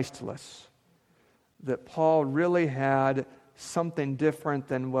Christless. That Paul really had something different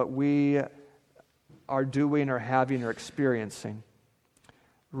than what we are doing or having or experiencing.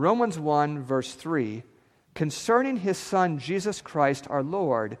 Romans 1, verse 3, concerning his Son, Jesus Christ, our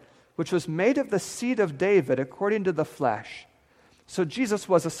Lord, which was made of the seed of David according to the flesh. So Jesus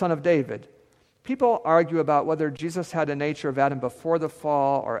was a son of David. People argue about whether Jesus had a nature of Adam before the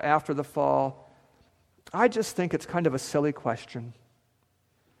fall or after the fall. I just think it's kind of a silly question.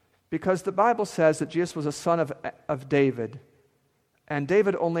 Because the Bible says that Jesus was a son of David, and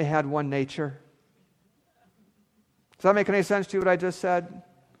David only had one nature. Does that make any sense to you what I just said?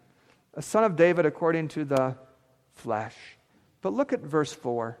 A son of David according to the flesh. But look at verse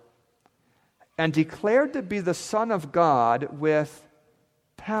 4. And declared to be the Son of God with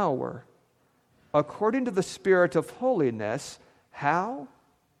power, according to the Spirit of holiness. How?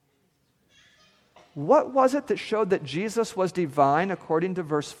 What was it that showed that Jesus was divine according to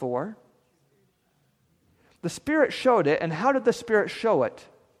verse 4? The Spirit showed it, and how did the Spirit show it?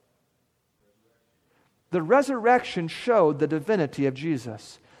 The resurrection showed the divinity of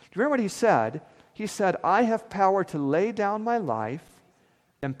Jesus. Do you remember what he said? He said, I have power to lay down my life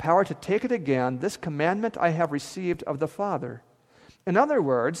and power to take it again. This commandment I have received of the Father. In other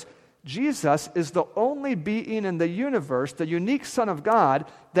words, Jesus is the only being in the universe, the unique Son of God,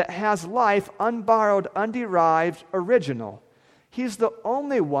 that has life unborrowed, underived, original. He's the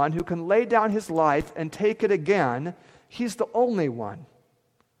only one who can lay down his life and take it again. He's the only one.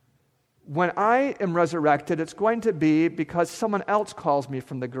 When I am resurrected, it's going to be because someone else calls me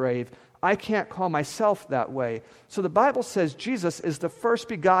from the grave. I can't call myself that way. So the Bible says Jesus is the first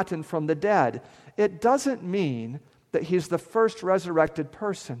begotten from the dead. It doesn't mean that he's the first resurrected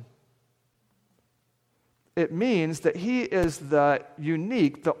person. It means that he is the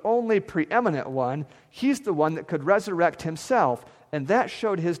unique, the only preeminent one. He's the one that could resurrect himself, and that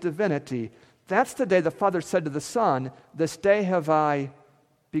showed his divinity. That's the day the Father said to the Son, "This day have I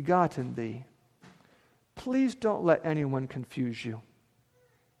begotten thee." Please don't let anyone confuse you.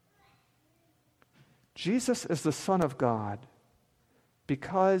 Jesus is the Son of God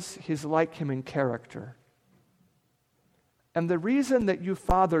because he's like him in character. And the reason that you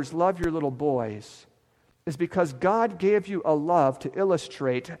fathers love your little boys is because God gave you a love to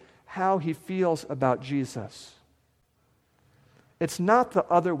illustrate how he feels about Jesus. It's not the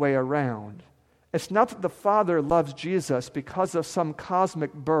other way around. It's not that the Father loves Jesus because of some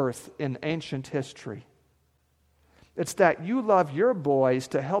cosmic birth in ancient history. It's that you love your boys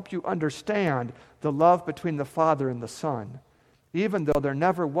to help you understand the love between the Father and the Son, even though there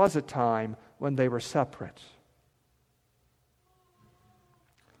never was a time when they were separate.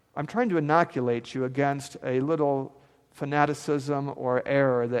 I'm trying to inoculate you against a little fanaticism or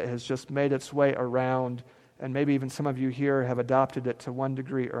error that has just made its way around, and maybe even some of you here have adopted it to one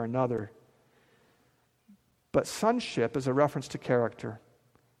degree or another. But sonship is a reference to character,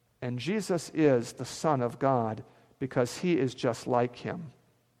 and Jesus is the Son of God because he is just like him.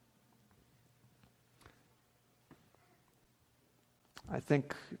 I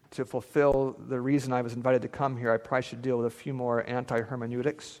think to fulfill the reason I was invited to come here, I probably should deal with a few more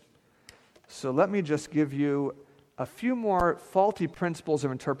antihermeneutics. So let me just give you a few more faulty principles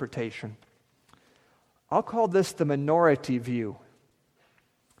of interpretation. I'll call this the minority view.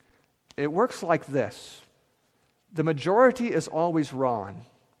 It works like this. The majority is always wrong.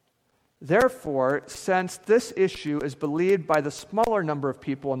 Therefore, since this issue is believed by the smaller number of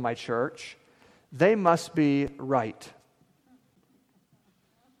people in my church, they must be right.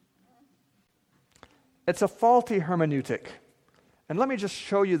 It's a faulty hermeneutic. And let me just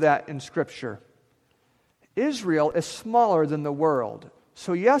show you that in Scripture. Israel is smaller than the world.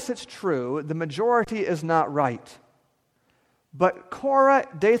 So yes, it's true, the majority is not right. But Korah,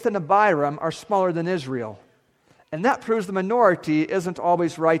 Dathan, and Abiram are smaller than Israel. And that proves the minority isn't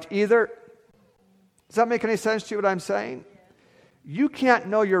always right either. Does that make any sense to you what I'm saying? You can't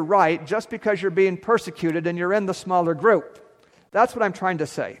know you're right just because you're being persecuted and you're in the smaller group. That's what I'm trying to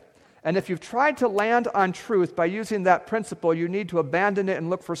say. And if you've tried to land on truth by using that principle, you need to abandon it and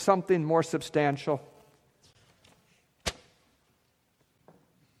look for something more substantial.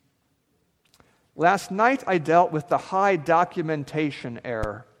 Last night I dealt with the high documentation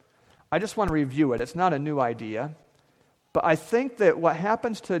error. I just want to review it. It's not a new idea. But I think that what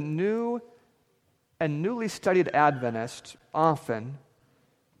happens to new and newly studied Adventists often,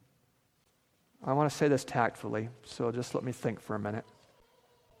 I want to say this tactfully, so just let me think for a minute.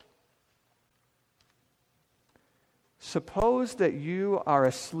 Suppose that you are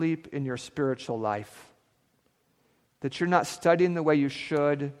asleep in your spiritual life, that you're not studying the way you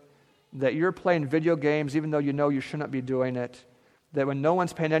should, that you're playing video games even though you know you shouldn't be doing it, that when no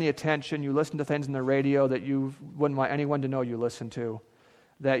one's paying any attention, you listen to things on the radio that you wouldn't want anyone to know you listen to,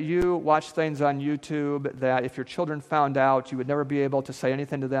 that you watch things on YouTube that if your children found out, you would never be able to say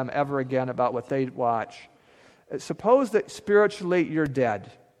anything to them ever again about what they watch. Suppose that spiritually you're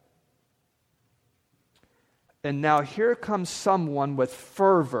dead. And now here comes someone with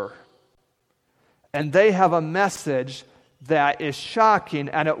fervor, and they have a message that is shocking,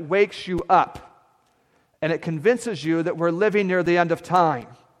 and it wakes you up, and it convinces you that we're living near the end of time.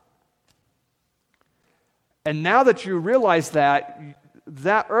 And now that you realize that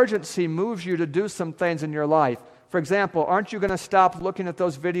urgency moves you to do some things in your life. For example, aren't you going to stop looking at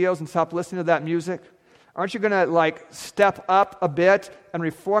those videos and stop listening to that music? Aren't you going to step up a bit and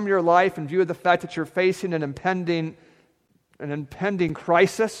reform your life in view of the fact that you're facing an impending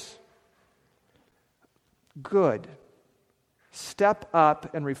crisis? Good. Step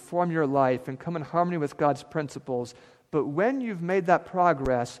up and reform your life and come in harmony with God's principles. But when you've made that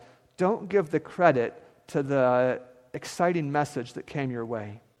progress, don't give the credit to the exciting message that came your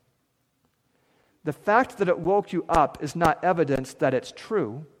way. The fact that it woke you up is not evidence that it's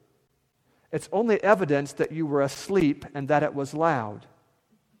true. It's only evidence that you were asleep and that it was loud.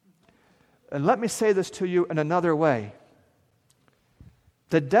 And let me say this to you in another way.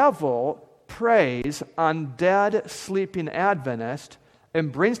 The devil preys on dead, sleeping Adventists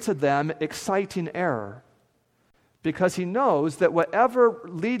and brings to them exciting error, because he knows that whatever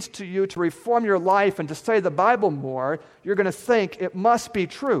leads to you to reform your life and to study the Bible more, you're going to think it must be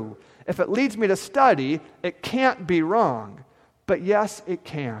true. If it leads me to study, it can't be wrong. But yes, it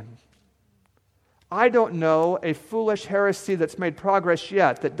can. I don't know a foolish heresy that's made progress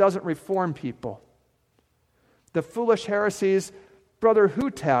yet that doesn't reform people. The foolish heresies, Brother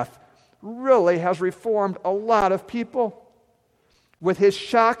Hutef really has reformed a lot of people. With his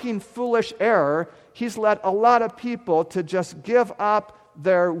shocking, foolish error, he's led a lot of people to just give up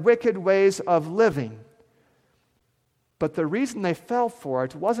their wicked ways of living. But the reason they fell for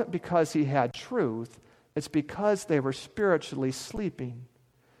it wasn't because he had truth, it's because they were spiritually sleeping.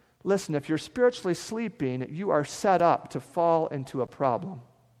 Listen, if you're spiritually sleeping, you are set up to fall into a problem.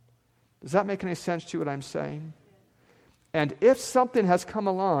 Does that make any sense to you, what I'm saying? And if something has come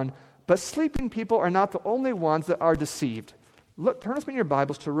along, but sleeping people are not the only ones that are deceived. Look, turn with me in your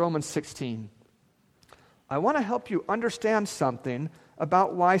Bibles to Romans 16. I want to help you understand something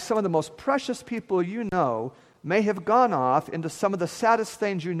about why some of the most precious people you know may have gone off into some of the saddest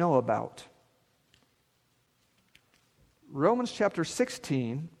things you know about. Romans chapter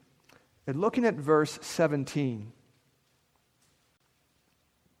 16, and looking at verse 17.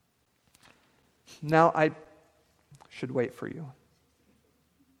 Now, I should wait for you.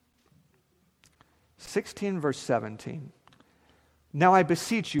 16 verse 17. Now I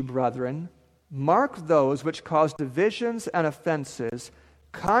beseech you, brethren, mark those which cause divisions and offenses,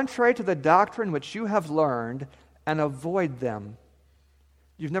 contrary to the doctrine which you have learned, and avoid them.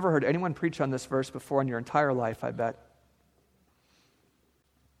 You've never heard anyone preach on this verse before in your entire life, I bet.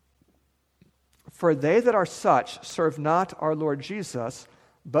 For they that are such serve not our Lord Jesus,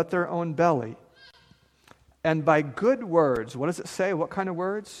 but their own belly. And by good words, what does it say? What kind of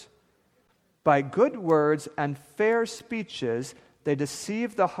words? By good words and fair speeches, they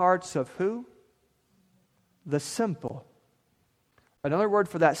deceive the hearts of who? The simple. Another word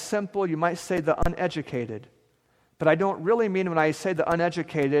for that simple, you might say the uneducated. But I don't really mean when I say the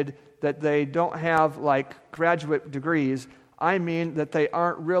uneducated that they don't have like graduate degrees. I mean that they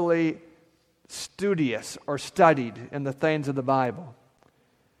aren't really studious or studied in the things of the Bible.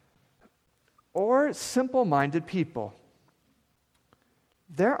 Or simple-minded people.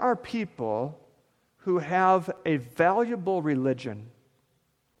 There are people who have a valuable religion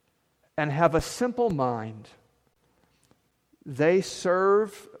and have a simple mind. They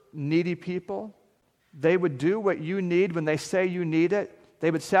serve needy people. They would do what you need when they say you need it.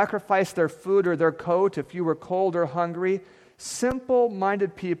 They would sacrifice their food or their coat if you were cold or hungry.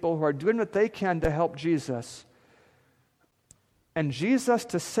 Simple-minded people who are doing what they can to help Jesus. And Jesus,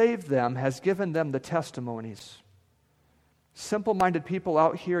 to save them, has given them the testimonies. Simple-minded people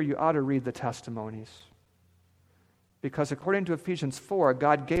out here, you ought to read the testimonies. Because according to Ephesians 4,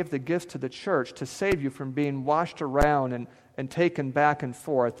 God gave the gifts to the church to save you from being washed around and taken back and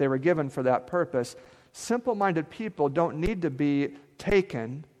forth. They were given for that purpose. Simple-minded people don't need to be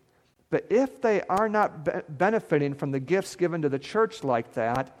taken, but if they are not benefiting from the gifts given to the church like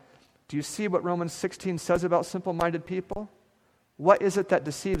that, do you see what Romans 16 says about simple-minded people? What is it that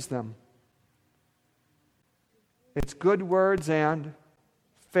deceives them? It's good words and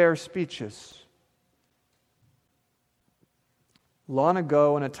fair speeches. Long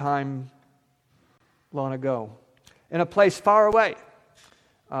ago, in a time long ago, in a place far away,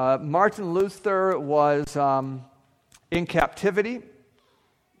 Martin Luther was in captivity.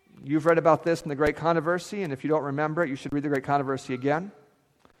 You've read about this in the Great Controversy, and if you don't remember it, you should read the Great Controversy again.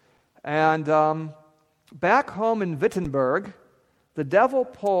 And back home in Wittenberg, the devil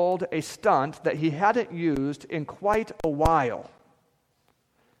pulled a stunt that he hadn't used in quite a while.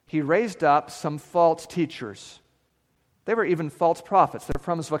 He raised up some false teachers. They were even false prophets. They're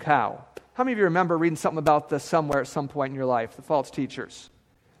from Zwickau. How many of you remember reading something about this somewhere at some point in your life, the false teachers?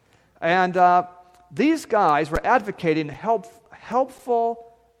 And these guys were advocating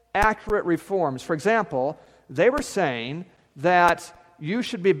helpful, accurate reforms. For example, they were saying that you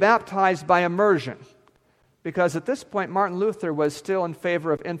should be baptized by immersion. Because at this point, Martin Luther was still in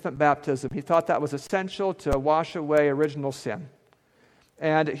favor of infant baptism. He thought that was essential to wash away original sin.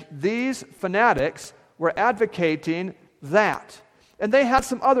 And these fanatics were advocating that. And they had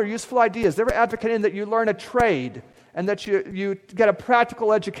some other useful ideas. They were advocating that you learn a trade and that you get a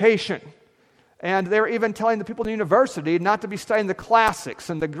practical education. And they were even telling the people in the university not to be studying the classics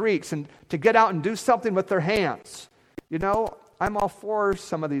and the Greeks and to get out and do something with their hands. You know, I'm all for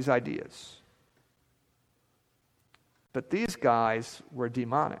some of these ideas. But these guys were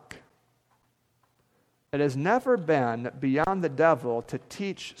demonic. It has never been beyond the devil to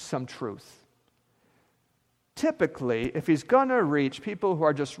teach some truth. Typically, if he's going to reach people who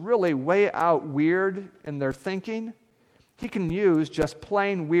are just really way out weird in their thinking, he can use just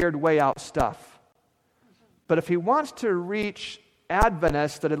plain weird way out stuff. But if he wants to reach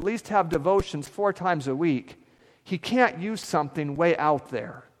Adventists that at least have devotions 4 times a week, he can't use something way out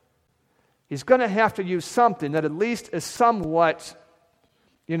there. He's going to have to use something that at least is somewhat,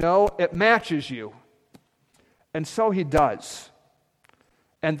 it matches you. And so he does.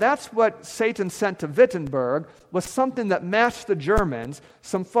 And that's what Satan sent to Wittenberg, was something that matched the Germans,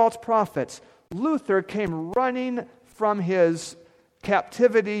 some false prophets. Luther came running from his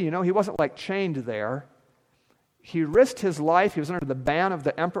captivity, he wasn't like chained there. He risked his life. He was under the ban of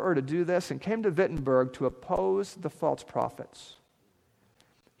the emperor to do this and came to Wittenberg to oppose the false prophets.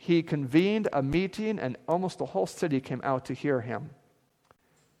 He convened a meeting, and almost the whole city came out to hear him.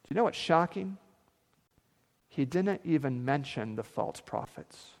 Do you know what's shocking? He didn't even mention the false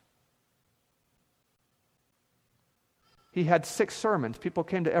prophets. He had 6 sermons. People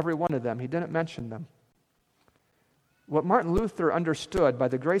came to every one of them. He didn't mention them. What Martin Luther understood by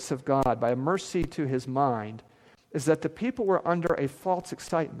the grace of God, by a mercy to his mind, is that the people were under a false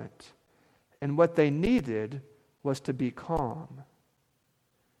excitement, and what they needed was to be calm.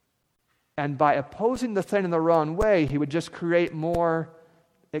 And by opposing the thing in the wrong way, he would just create more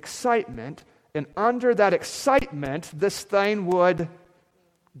excitement, and under that excitement, this thing would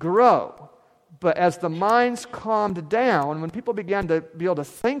grow. But as the minds calmed down, when people began to be able to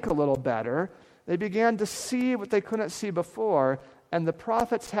think a little better, they began to see what they couldn't see before, and the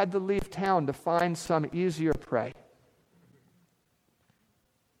prophets had to leave town to find some easier prey.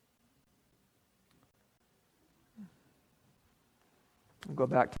 I'll go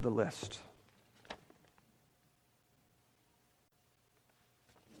back to the list.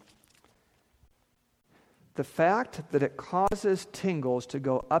 The fact that it causes tingles to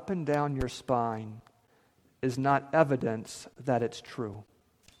go up and down your spine is not evidence that it's true.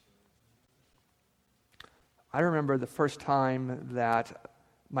 I remember the first time that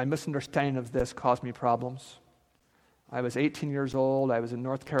my misunderstanding of this caused me problems. I was 18 years old. I was in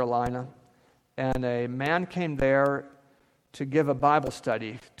North Carolina, and a man came there to give a Bible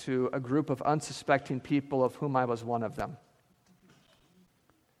study to a group of unsuspecting people, of whom I was one of them.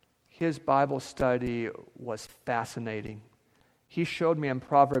 His Bible study was fascinating. He showed me in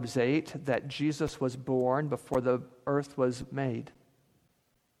Proverbs 8 that Jesus was born before the earth was made.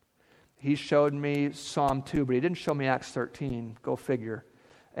 He showed me Psalm 2, but he didn't show me Acts 13. Go figure.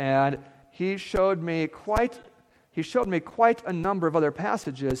 And he showed me quite a number of other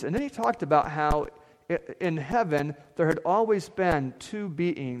passages, and then he talked about how in heaven there had always been 2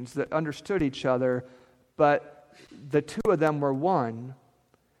 beings that understood each other, but the 2 of them were one.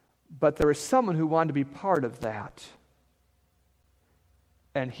 But there was someone who wanted to be part of that.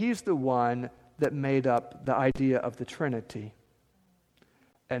 And he's the one that made up the idea of the Trinity.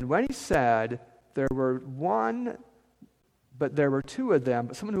 And when he said there were one, but there were 2 of them,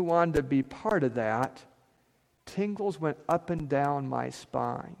 but someone who wanted to be part of that, tingles went up and down my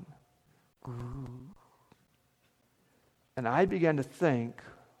spine. And I began to think,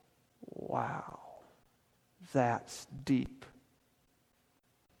 wow, that's deep.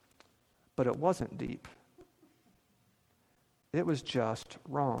 But it wasn't deep. It was just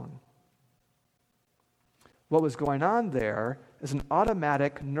wrong. What was going on there is an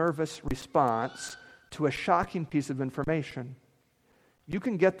automatic nervous response to a shocking piece of information. You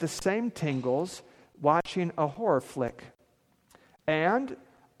can get the same tingles watching a horror flick. And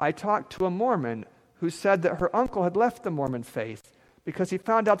I talked to a Mormon who said that her uncle had left the Mormon faith because he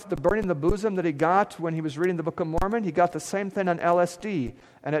found out that the burning in the bosom that he got when he was reading the Book of Mormon, he got the same thing on LSD.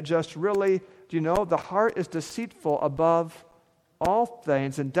 And it just really, the heart is deceitful above all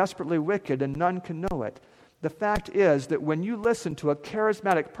things and desperately wicked, and none can know it. The fact is that when you listen to a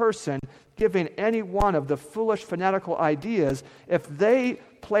charismatic person giving any one of the foolish fanatical ideas, if they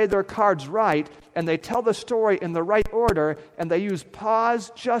play their cards right and they tell the story in the right order and they use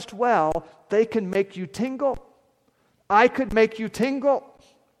pause just well, they can make you tingle. I could make you tingle.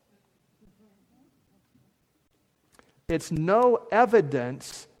 It's no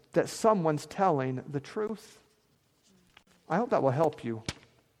evidence that someone's telling the truth. I hope that will help you.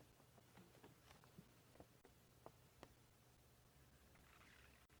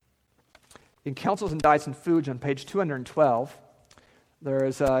 In Counsels and Diets and Foods on page 212, there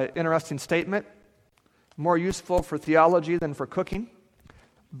is an interesting statement, more useful for theology than for cooking.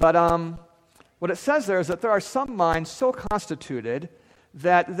 But what it says there is that there are some minds so constituted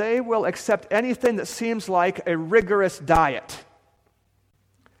that they will accept anything that seems like a rigorous diet.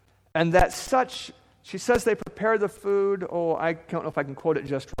 And that such, she says they prepare the food, I don't know if I can quote it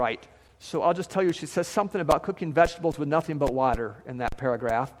just right. So I'll just tell you, she says something about cooking vegetables with nothing but water in that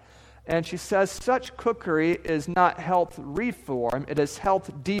paragraph. And she says such cookery is not health reform, it is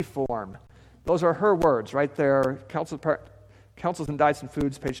health deform. Those are her words right there, Counsels and Diets and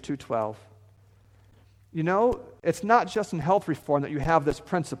Foods, page 212. It's not just in health reform that you have this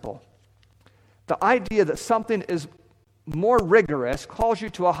principle. The idea that something is more rigorous, calls you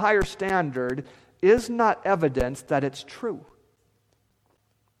to a higher standard, is not evidence that it's true.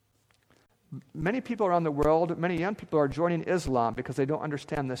 Many people around the world, many young people are joining Islam because they don't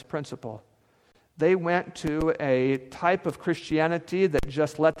understand this principle. They went to a type of Christianity that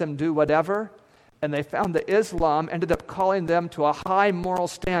just let them do whatever, and they found that Islam ended up calling them to a high moral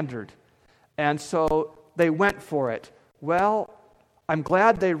standard. And so they went for it. Well, I'm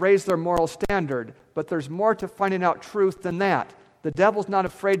glad they raised their moral standard, but there's more to finding out truth than that. The devil's not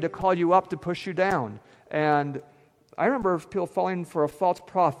afraid to call you up to push you down. And I remember people falling for a false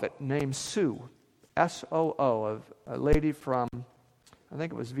prophet named Sue, S-O-O, a lady from, I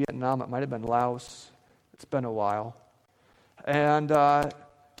think it was Vietnam, it might have been Laos. It's been a while. And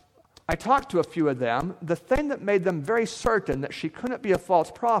I talked to a few of them. The thing that made them very certain that she couldn't be a false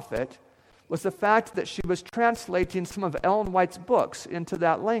prophet was the fact that she was translating some of Ellen White's books into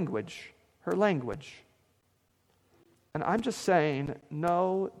that language, her language. And I'm just saying,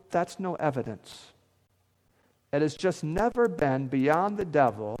 no, that's no evidence. It has just never been beyond the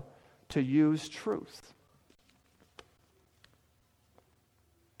devil to use truth.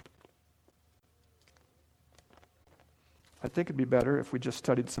 I think it'd be better if we just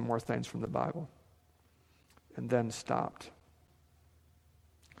studied some more things from the Bible and then stopped.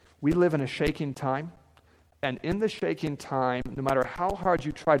 We live in a shaking time, and in the shaking time, no matter how hard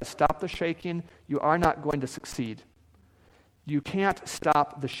you try to stop the shaking, you are not going to succeed. You can't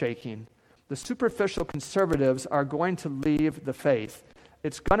stop the shaking. The superficial conservatives are going to leave the faith.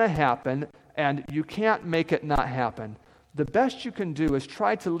 It's going to happen, and you can't make it not happen. The best you can do is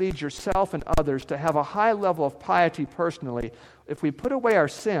try to lead yourself and others to have a high level of piety personally. If we put away our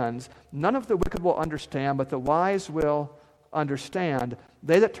sins, none of the wicked will understand, but the wise will understand.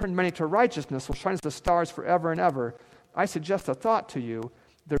 They that turn many to righteousness will shine as the stars forever and ever. I suggest a thought to you.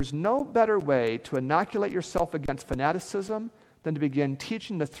 There's no better way to inoculate yourself against fanaticism than to begin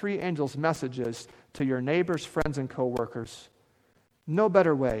teaching the three angels' messages to your neighbors, friends, and co-workers. No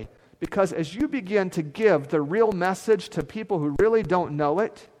better way. Because as you begin to give the real message to people who really don't know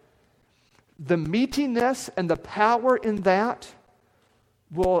it, the meatiness and the power in that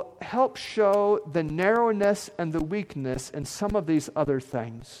will help show the narrowness and the weakness in some of these other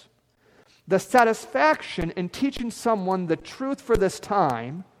things. The satisfaction in teaching someone the truth for this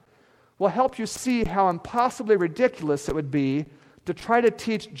time will help you see how impossibly ridiculous it would be to try to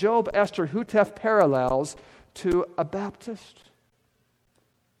teach Job, Esther, Hutef parallels to a Baptist.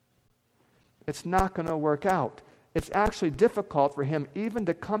 It's not going to work out. It's actually difficult for him even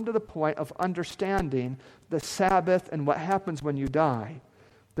to come to the point of understanding the Sabbath and what happens when you die.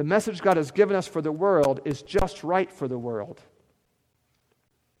 The message God has given us for the world is just right for the world.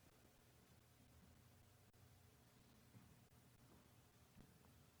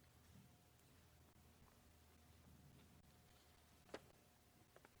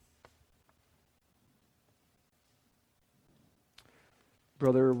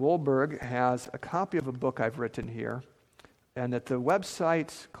 Brother Wohlberg has a copy of a book I've written here, and at the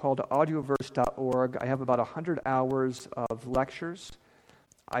website called audioverse.org, I have about 100 hours of lectures.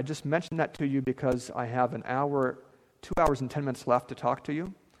 I just mentioned that to you because I have 2 hours and 10 minutes left to talk to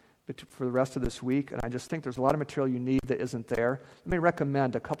you for the rest of this week, and I just think there's a lot of material you need that isn't there. Let me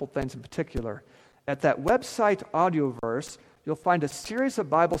recommend a couple things in particular. At that website, Audioverse, you'll find a series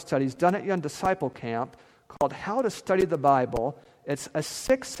of Bible studies done at Young Disciple Camp called How to Study the Bible. It's a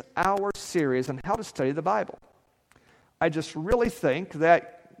 6-hour series on how to study the Bible. I just really think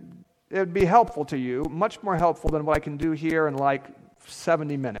that it would be helpful to you, much more helpful than what I can do here in like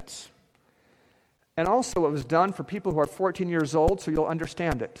 70 minutes. And also it was done for people who are 14 years old, so you'll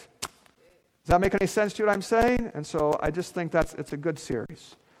understand it. Does that make any sense to you what I'm saying? And so I just think it's a good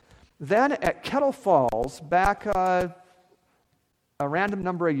series. Then at Kettle Falls, back a random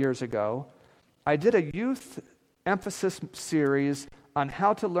number of years ago, I did a youth emphasis series on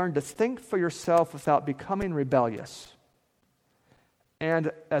how to learn to think for yourself without becoming rebellious.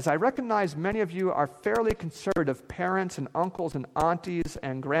 And as I recognize many of you are fairly conservative parents and uncles and aunties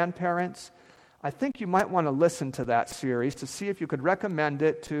and grandparents, I think you might want to listen to that series to see if you could recommend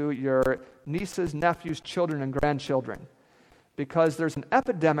it to your nieces, nephews, children, and grandchildren. Because there's an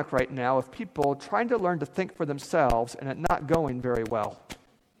epidemic right now of people trying to learn to think for themselves and it not going very well.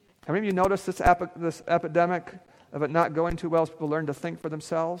 Have any of you noticed this epidemic of it not going too well as people learn to think for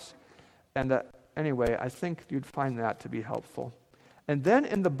themselves? And anyway, I think you'd find that to be helpful. And then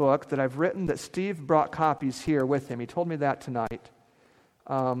in the book that I've written that Steve brought copies here with him, he told me that tonight,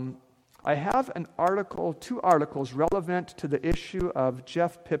 I have two articles relevant to the issue of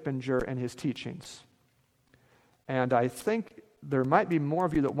Jeff Pippinger and his teachings. And I think there might be more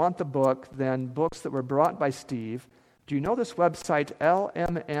of you that want the book than books that were brought by Steve. Do you know this website,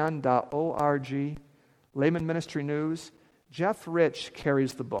 lmn.org, Layman Ministry News? Jeff Rich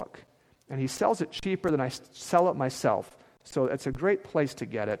carries the book, and he sells it cheaper than I sell it myself. So it's a great place to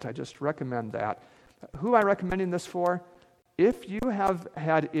get it. I just recommend that. Who am I recommending this for? If you have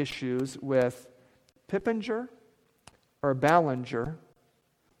had issues with Pippinger or Ballinger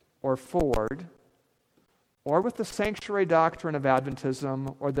or Ford, or with the sanctuary doctrine of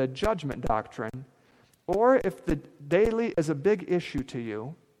Adventism or the judgment doctrine, or if the daily is a big issue to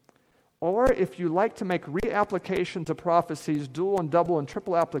you, or if you like to make reapplications of prophecies, dual and double and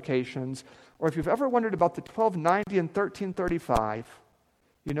triple applications, or if you've ever wondered about the 1290 and 1335,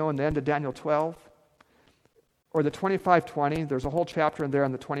 in the end of Daniel 12, or the 2520, there's a whole chapter in there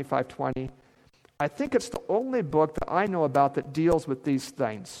on the 2520. I think it's the only book that I know about that deals with these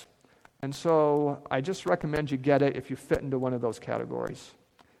things. And so I just recommend you get it if you fit into one of those categories.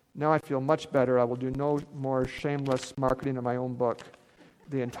 Now I feel much better. I will do no more shameless marketing of my own book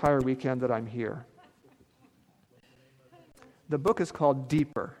the entire weekend that I'm here. The book is called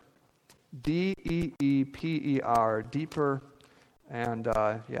Deeper. Deeper, Deeper. And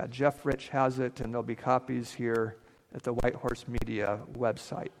Jeff Rich has it, and there'll be copies here at the White Horse Media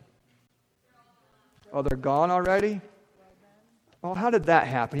website. Oh, they're gone already? Well, how did that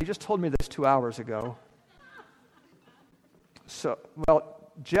happen? He just told me this 2 hours ago.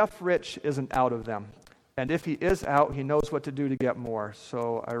 Jeff Rich isn't out of them. And if he is out, he knows what to do to get more.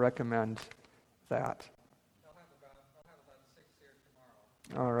 So I recommend that. I'll have about 6 here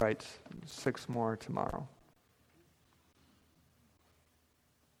tomorrow. All right, 6 more tomorrow.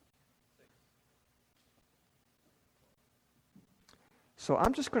 So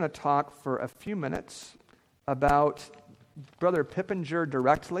I'm just going to talk for a few minutes about Brother Pippinger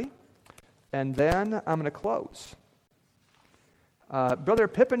directly, and then I'm going to close. Brother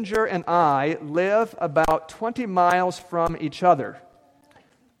Pippinger and I live about 20 miles from each other.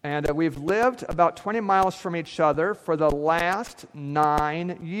 And we've lived about 20 miles from each other for the last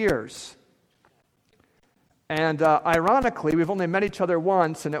 9 years. And ironically, we've only met each other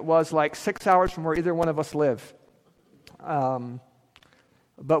once, and it was like 6 hours from where either one of us live.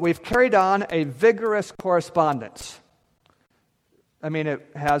 But we've carried on a vigorous correspondence. I mean, it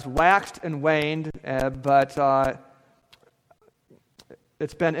has waxed and waned, but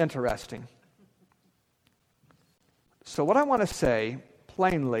it's been interesting. So what I want to say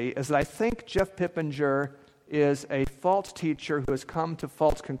plainly is that I think Jeff Pippinger is a false teacher who has come to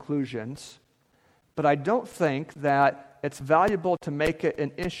false conclusions, but I don't think that it's valuable to make it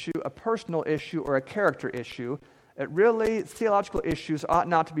an issue, a personal issue or a character issue. Theological issues ought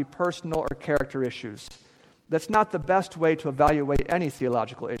not to be personal or character issues. That's not the best way to evaluate any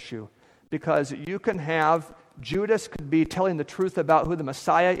theological issue, because you can have Judas could be telling the truth about who the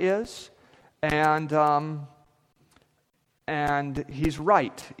Messiah is, and he's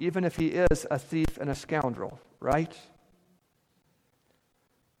right, even if he is a thief and a scoundrel, right?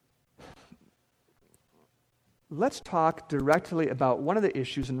 Let's talk directly about one of the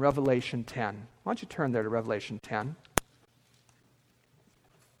issues in Revelation 10. Why don't you turn there to Revelation 10?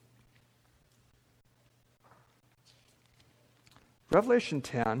 Revelation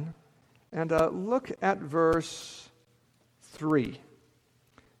 10, and look at verse 3.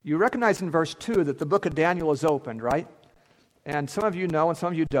 You recognize in verse 2 that the book of Daniel is opened, right? And some of you know and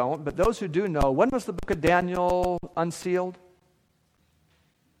some of you don't, but those who do know, when was the book of Daniel unsealed?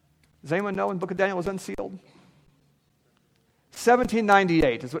 Does anyone know when the book of Daniel was unsealed?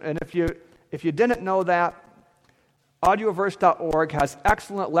 1798. And if you didn't know that, audioverse.org has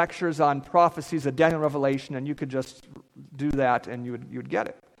excellent lectures on prophecies of Daniel and Revelation, and you could just do that and you would get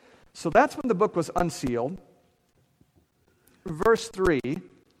it. So that's when the book was unsealed. Verse 3,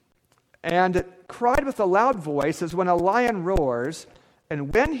 and it cried with a loud voice as when a lion roars,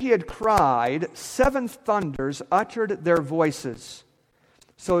 and when he had cried, 7 thunders uttered their voices.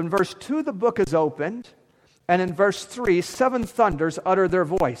 So in verse 2 the book is opened, and in verse 3 7 thunders utter their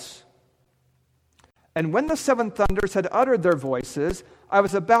voice. And when the 7 thunders had uttered their voices, I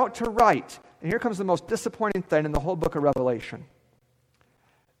was about to write. And here comes the most disappointing thing in the whole book of Revelation.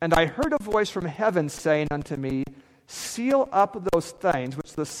 And I heard a voice from heaven saying unto me, seal up those things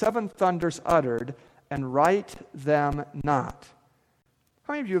which the 7 thunders uttered, and write them not.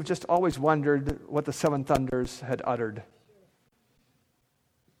 How many of you have just always wondered what the 7 thunders had uttered?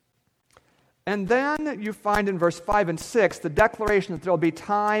 And then you find in verse 5 and 6 the declaration that there will be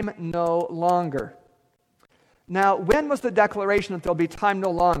time no longer. Now, when was the declaration that there will be time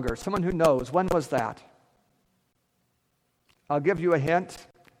no longer? Someone who knows, when was that? I'll give you a hint.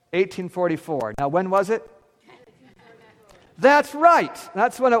 1844. Now, when was it? That's right.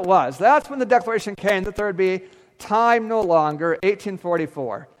 That's when it was. That's when the declaration came that there would be time no longer,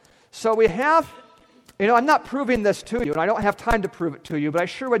 1844. So we have, I'm not proving this to you, and I don't have time to prove it to you, but I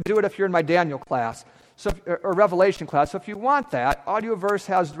sure would do it if you're in my Daniel class. or Revelation class. So if you want that, Audioverse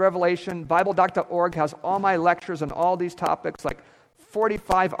has Revelation, BibleDoc.org has all my lectures on all these topics, like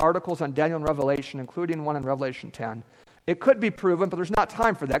 45 articles on Daniel and Revelation, including one in Revelation 10. It could be proven, but there's not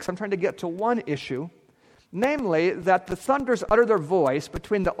time for that because I'm trying to get to one issue, namely that the thunders utter their voice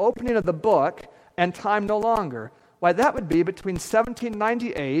between the opening of the book and time no longer. Why, that would be between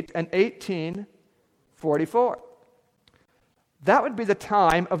 1798 and 1844. That would be the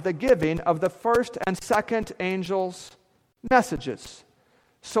time of the giving of the first and second angels' messages.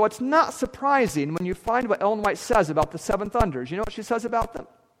 So it's not surprising when you find what Ellen White says about the seven thunders. You know what she says about them?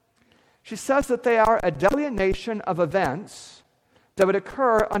 She says that they are a delineation of events that would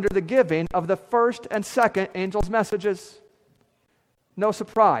occur under the giving of the first and second angels' messages. No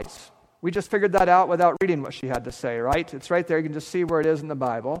surprise. We just figured that out without reading what she had to say, right? It's right there. You can just see where it is in the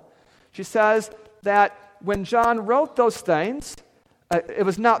Bible. She says that when John wrote those things, it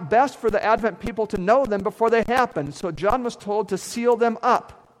was not best for the Advent people to know them before they happened. So John was told to seal them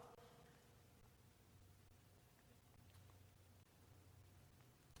up.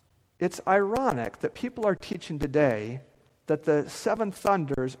 It's ironic that people are teaching today that the seven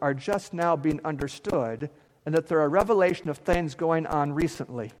thunders are just now being understood and that they're a revelation of things going on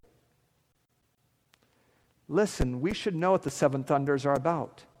recently. Listen, we should know what the seven thunders are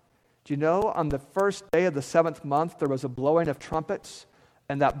about. Do you know on the first day of the seventh month there was a blowing of trumpets?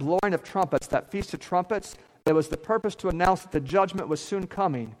 And that blowing of trumpets, that Feast of Trumpets, it was the purpose to announce that the judgment was soon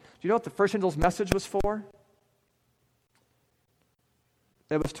coming. Do you know what the first angel's message was for?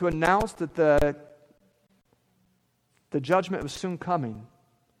 It was to announce that the judgment was soon coming.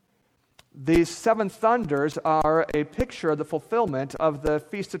 These seven thunders are a picture of the fulfillment of the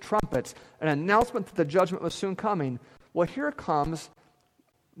Feast of Trumpets, an announcement that the judgment was soon coming. Well, here comes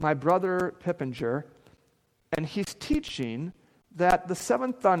my brother Pippinger, and he's teaching that the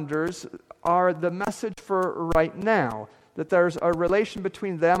seven thunders are the message for right now, that there's a relation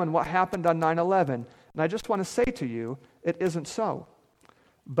between them and what happened on 9/11. And I just want to say to you, it isn't so.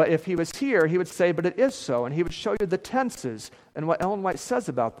 But if he was here, he would say, but it is so, and he would show you the tenses and what Ellen White says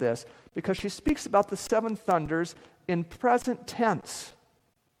about this, because she speaks about the seven thunders in present tense.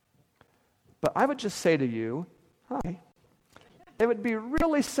 But I would just say to you, hi, it would be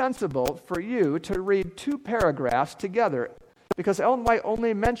really sensible for you to read two paragraphs together, because Ellen White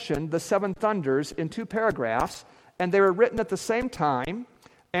only mentioned the seven thunders in two paragraphs, and they were written at the same time,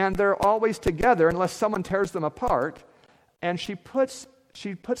 and they're always together unless someone tears them apart, and she puts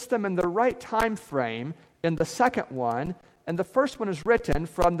them in the right time frame in the second one, and the first one is written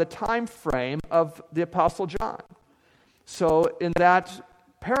from the time frame of the Apostle John. So in that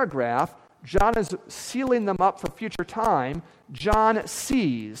paragraph, John is sealing them up for future time. John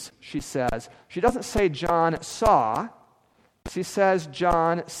sees, she says. She doesn't say John saw. She says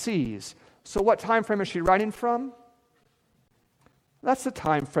John sees. So what time frame is she writing from? That's the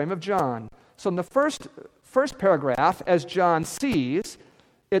time frame of John. So in the first paragraph, as John sees,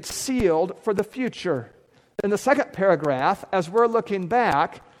 it's sealed for the future. In the second paragraph, as we're looking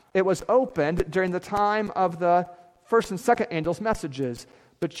back, it was opened during the time of the first and second angels' messages.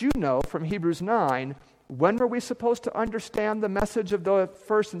 But you know from Hebrews 9, when were we supposed to understand the message of the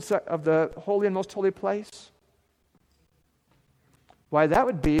first and of the holy and most holy place? Why, that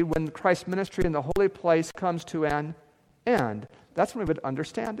would be when Christ's ministry in the holy place comes to an end. That's when we would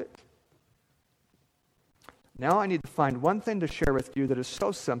understand it. Now I need to find one thing to share with you that is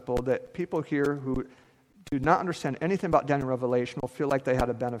so simple that people here who do not understand anything about Daniel and Revelation will feel like they had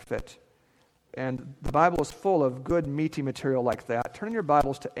a benefit. And the Bible is full of good, meaty material like that. Turn in your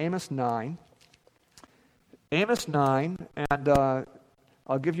Bibles to Amos 9. Amos 9, and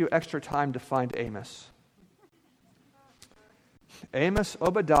I'll give you extra time to find Amos. Amos,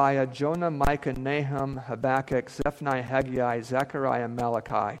 Obadiah, Jonah, Micah, Nahum, Habakkuk, Zephaniah, Haggai, Zechariah,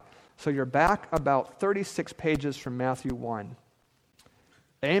 Malachi. So you're back about 36 pages from Matthew 1.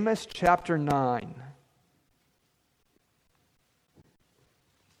 Amos chapter 9.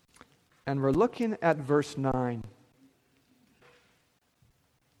 And we're looking at verse 9.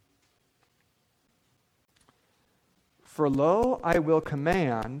 For lo, I will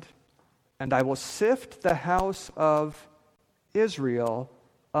command, and I will sift the house of Israel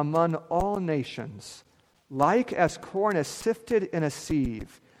among all nations, like as corn is sifted in a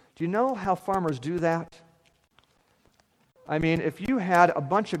sieve. Do you know how farmers do that? I mean, if you had a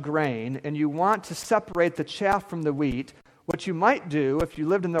bunch of grain and you want to separate the chaff from the wheat, what you might do, if you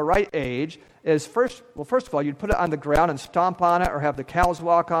lived in the right age, is first of all, you'd put it on the ground and stomp on it, or have the cows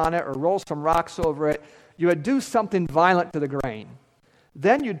walk on it, or roll some rocks over it. You would do something violent to the grain.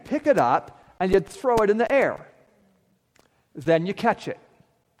 Then you'd pick it up, and you'd throw it in the air. Then you catch it.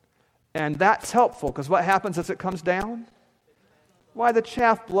 And that's helpful, because what happens as it comes down? Why, the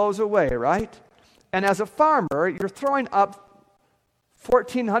chaff blows away, right? And as a farmer, you're throwing up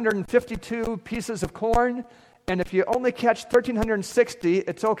 1,452 pieces of corn, and if you only catch 1,360,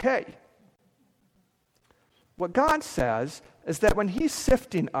 it's okay. What God says is that when He's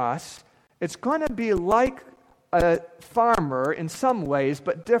sifting us, it's going to be like a farmer in some ways,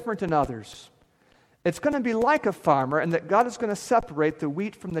 but different in others. It's going to be like a farmer, and that God is going to separate the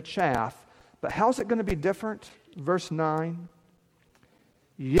wheat from the chaff. But how's it going to be different? Verse 9.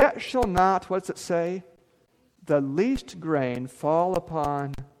 Yet shall not, what does it say? The least grain fall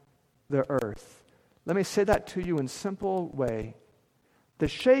upon the earth. Let me say that to you in a simple way. The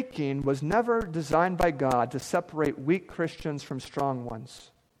shaking was never designed by God to separate weak Christians from strong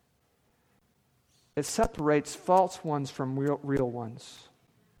ones. It separates false ones from real ones.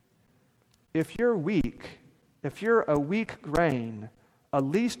 If you're weak, if you're a weak grain, a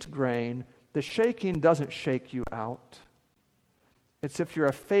least grain, the shaking doesn't shake you out. It's if you're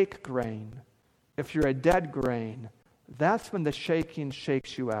a fake grain, if you're a dead grain, that's when the shaking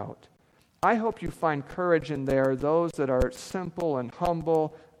shakes you out. I hope you find courage in there, those that are simple and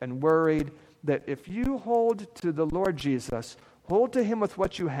humble and worried, that if you hold to the Lord Jesus, hold to Him with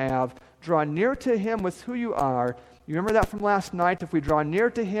what you have, draw near to Him with who you are. You remember that from last night? If we draw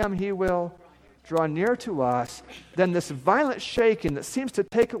near to Him, He will draw near to us. Then this violent shaking that seems to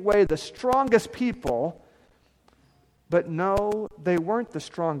take away the strongest people, but no, they weren't the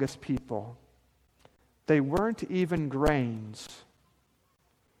strongest people. They weren't even grains.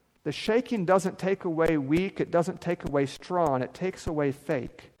 The shaking doesn't take away weak, it doesn't take away strong, it takes away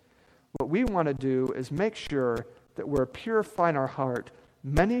fake. What we want to do is make sure that we're purifying our heart.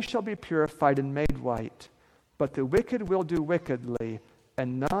 Many shall be purified and made white, but the wicked will do wickedly,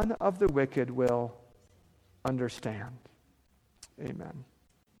 and none of the wicked will understand. Amen.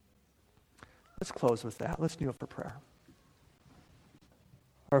 Let's close with that. Let's kneel for prayer.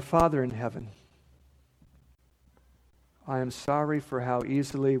 Our Father in heaven, I am sorry for how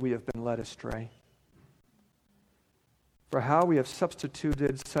easily we have been led astray, for how we have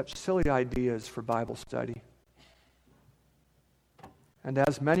substituted such silly ideas for Bible study. And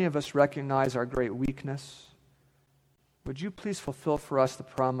as many of us recognize our great weakness, would you please fulfill for us the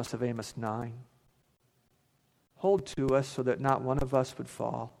promise of Amos 9? Hold to us so that not one of us would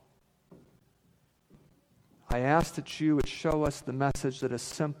fall. I ask that you would show us the message that is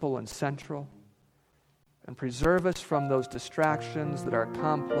simple and central, and preserve us from those distractions that are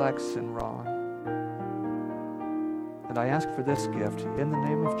complex and wrong. And I ask for this gift in the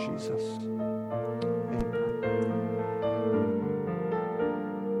name of Jesus. Amen.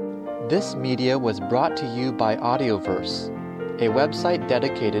 This media was brought to you by Audioverse, a website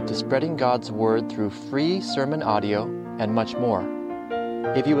dedicated to spreading God's Word through free sermon audio and much more.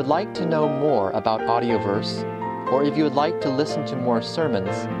 If you would like to know more about Audioverse, or if you would like to listen to more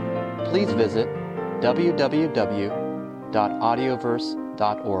sermons, please visit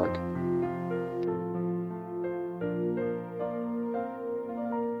www.audioverse.org.